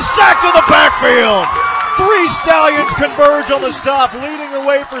up, and he's sacked to the backfield. 3 Stallions converge on the stop. Leading the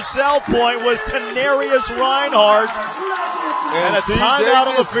way for South Pointe was Tenarius Reinhardt. And a timeout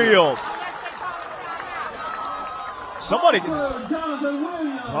on the field. Somebody.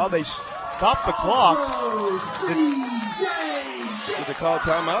 Well, they stopped the clock. Did they call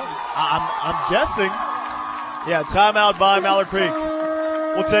timeout? I'm guessing. Yeah, timeout by Mallard Creek.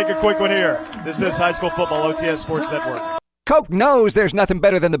 We'll take a quick one here. This is High School Football, OTS Sports Network. Coke knows there's nothing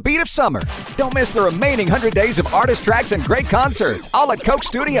better than the beat of summer. Don't miss the remaining 100 days of artist tracks and great concerts, all at Coke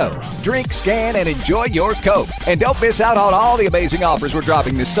Studio. Drink, scan, and enjoy your Coke. And don't miss out on all the amazing offers we're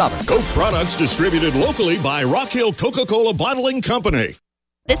dropping this summer. Coke products distributed locally by Rock Hill Coca-Cola Bottling Company.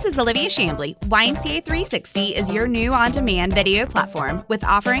 This is Olivia Shambly. YMCA 360 is your new on-demand video platform with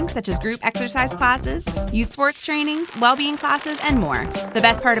offerings such as group exercise classes, youth sports trainings, well-being classes, and more. The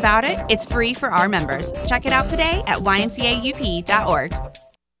best part about it, it's free for our members. Check it out today at ymcaup.org.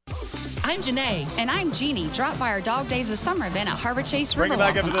 I'm Janae. And I'm Jeannie. Drop by our Dog Days of Summer event at Harbor Chase Bring it Riverwalk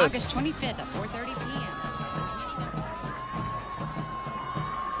back on after this. August 25th at 4:30 p.m.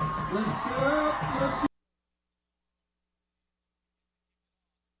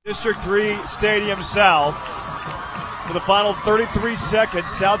 District 3 Stadium South. For the final 33 seconds,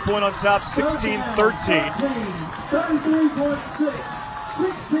 South Pointe on top, 16-13.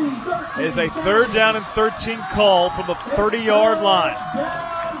 It is a 3rd down and 13 call from the 30-yard line.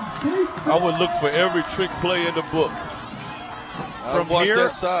 I would look for every trick play in the book. From watch here,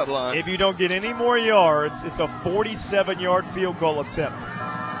 that sideline. If you don't get any more yards, it's a 47-yard field goal attempt.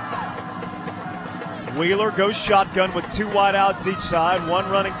 Wheeler goes shotgun with 2 wideouts each side, 1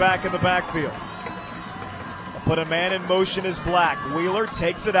 running back in the backfield. Put a man in motion is Black. Wheeler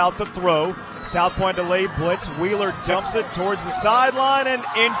takes it out to throw. South Pointe delayed blitz. Wheeler dumps it towards the sideline and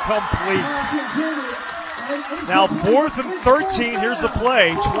incomplete. It's now 4th and 13. Here's the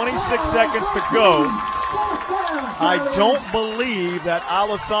play. 26 seconds to go. I don't believe that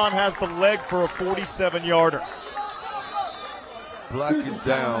Alassane has the leg for a 47-yarder. Black is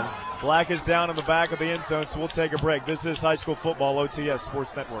down. Black is down in the back of the end zone, so we'll take a break. This is High School Football, OTS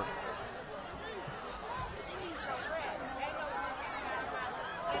Sports Network.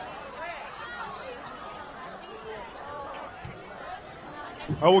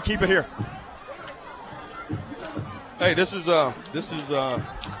 Oh, we'll keep it here. Hey, this is an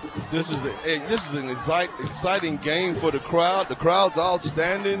exciting game for the crowd. The crowd's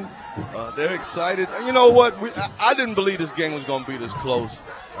outstanding. They're excited. You know what? I didn't believe this game was going to be this close.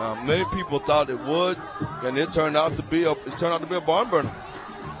 Many people thought it would, and it turned out to be a barn burner.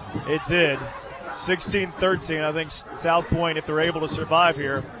 It did. 16-13. I think South Pointe, if they're able to survive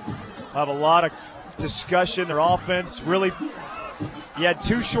here, have a lot of discussion. Their offense really. You had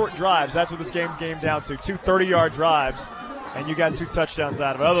 2 short drives. That's what this game came down to. 2 30-yard drives, and you got 2 touchdowns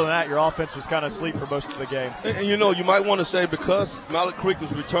out of it. Other than that, your offense was kind of asleep for most of the game. And you know, you might want to say because Mallard Creek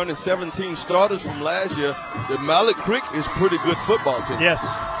was returning 17 starters from last year, that Mallard Creek is pretty good football team. Yes.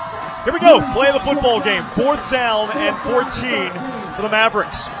 Here we go. Play of the football game. 4th down and 14 for the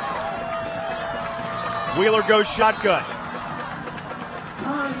Mavericks. Wheeler goes shotgun.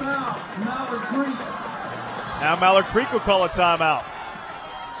 Now Mallard Creek will call a timeout.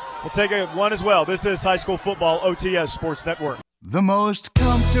 We'll take one as well. This is High School Football, OTS Sports Network. The most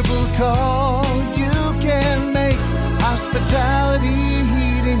comfortable call you can make. Hospitality,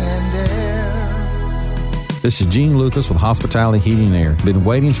 heating, and air. This is Gene Lucas with Hospitality Heating and Air. Been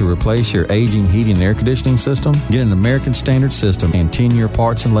waiting to replace your aging heating and air conditioning system? Get an American Standard system and 10-year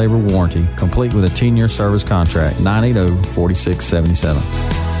parts and labor warranty, complete with a 10-year service contract. 980-4677.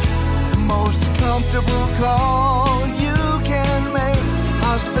 Most comfortable call you can make.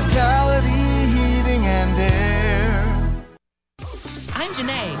 Hospitality, heating, and air. I'm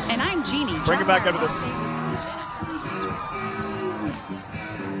Janae. And I'm Jeannie. Bring it back up to this.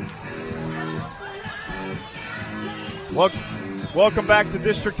 Welcome back to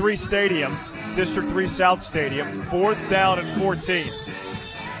District 3 Stadium, District 3 South Stadium. 4th down and 14.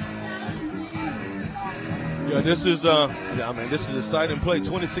 Yeah, this is an exciting play.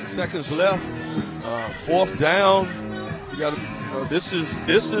 26 seconds left. 4th down. You got to. This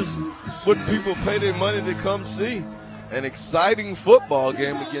is what people pay their money to come see. An exciting football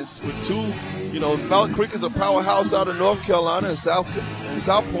game with 2. You know, Mallard Creek is a powerhouse out of North Carolina, and South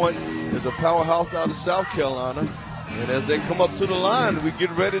Pointe is a powerhouse out of South Carolina. And as they come up to the line, we get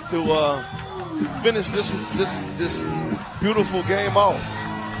ready to finish this beautiful game off.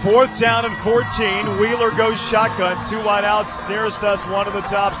 4th down and 14. Wheeler goes shotgun. 2 wide outs. Nearest us, 1 to the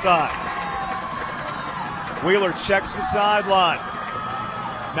top side. Wheeler checks the sideline.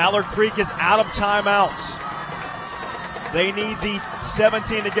 Mallard Creek is out of timeouts. They need the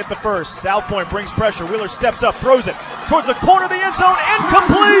 17 to get the first. South Pointe brings pressure. Wheeler steps up, throws it towards the corner of the end zone.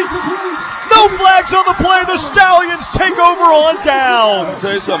 Incomplete! No flags on the play. The Stallions take over on down. I'll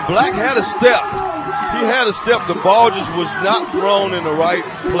tell you something. Black had a step. He had a step. The ball just was not thrown in the right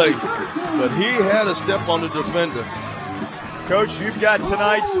place. But he had a step on the defender. Coach, you've got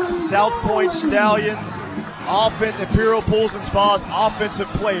tonight's South Pointe Stallions Imperial Pools and Spas Offensive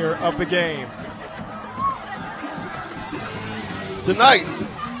Player of the game. Tonight's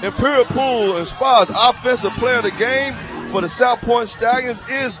Imperial Pool and Spas Offensive Player of the game for the South Pointe Stallions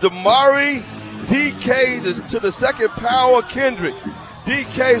is Damari DK to the second power Kendrick.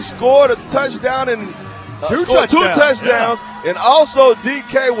 DK scored a touchdown and two touchdowns. Yeah. And also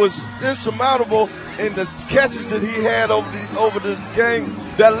DK was insurmountable in the catches that he had over the game.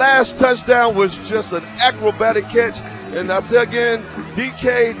 That last touchdown was just an acrobatic catch. And I say again,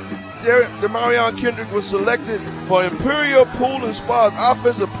 DK Demarion Kendrick was selected for Imperial Pool and Spas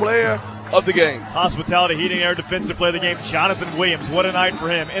Offensive Player of the game. Hospitality Heating and Air Defensive Player of the game, Jonathan Williams. What a night for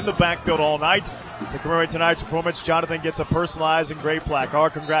him in the backfield all night. To commemorate tonight's performance, Jonathan gets a personalized engraved plaque. Our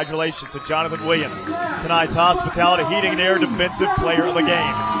congratulations to Jonathan Williams, tonight's Hospitality Heating and Air Defensive Player of the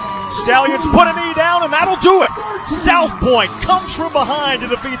game. Stallions put a knee down, and that'll do it. South Pointe comes from behind to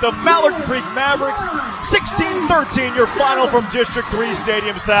defeat the Mallard Creek Mavericks. 16-13, your final from District 3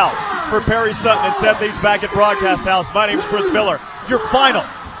 Stadium South. For Perry Sutton and Seth Eves back at Broadcast House, my name's Chris Miller. Your final,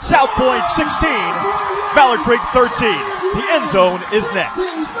 South Pointe 16, Mallard Creek 13. The end zone is next.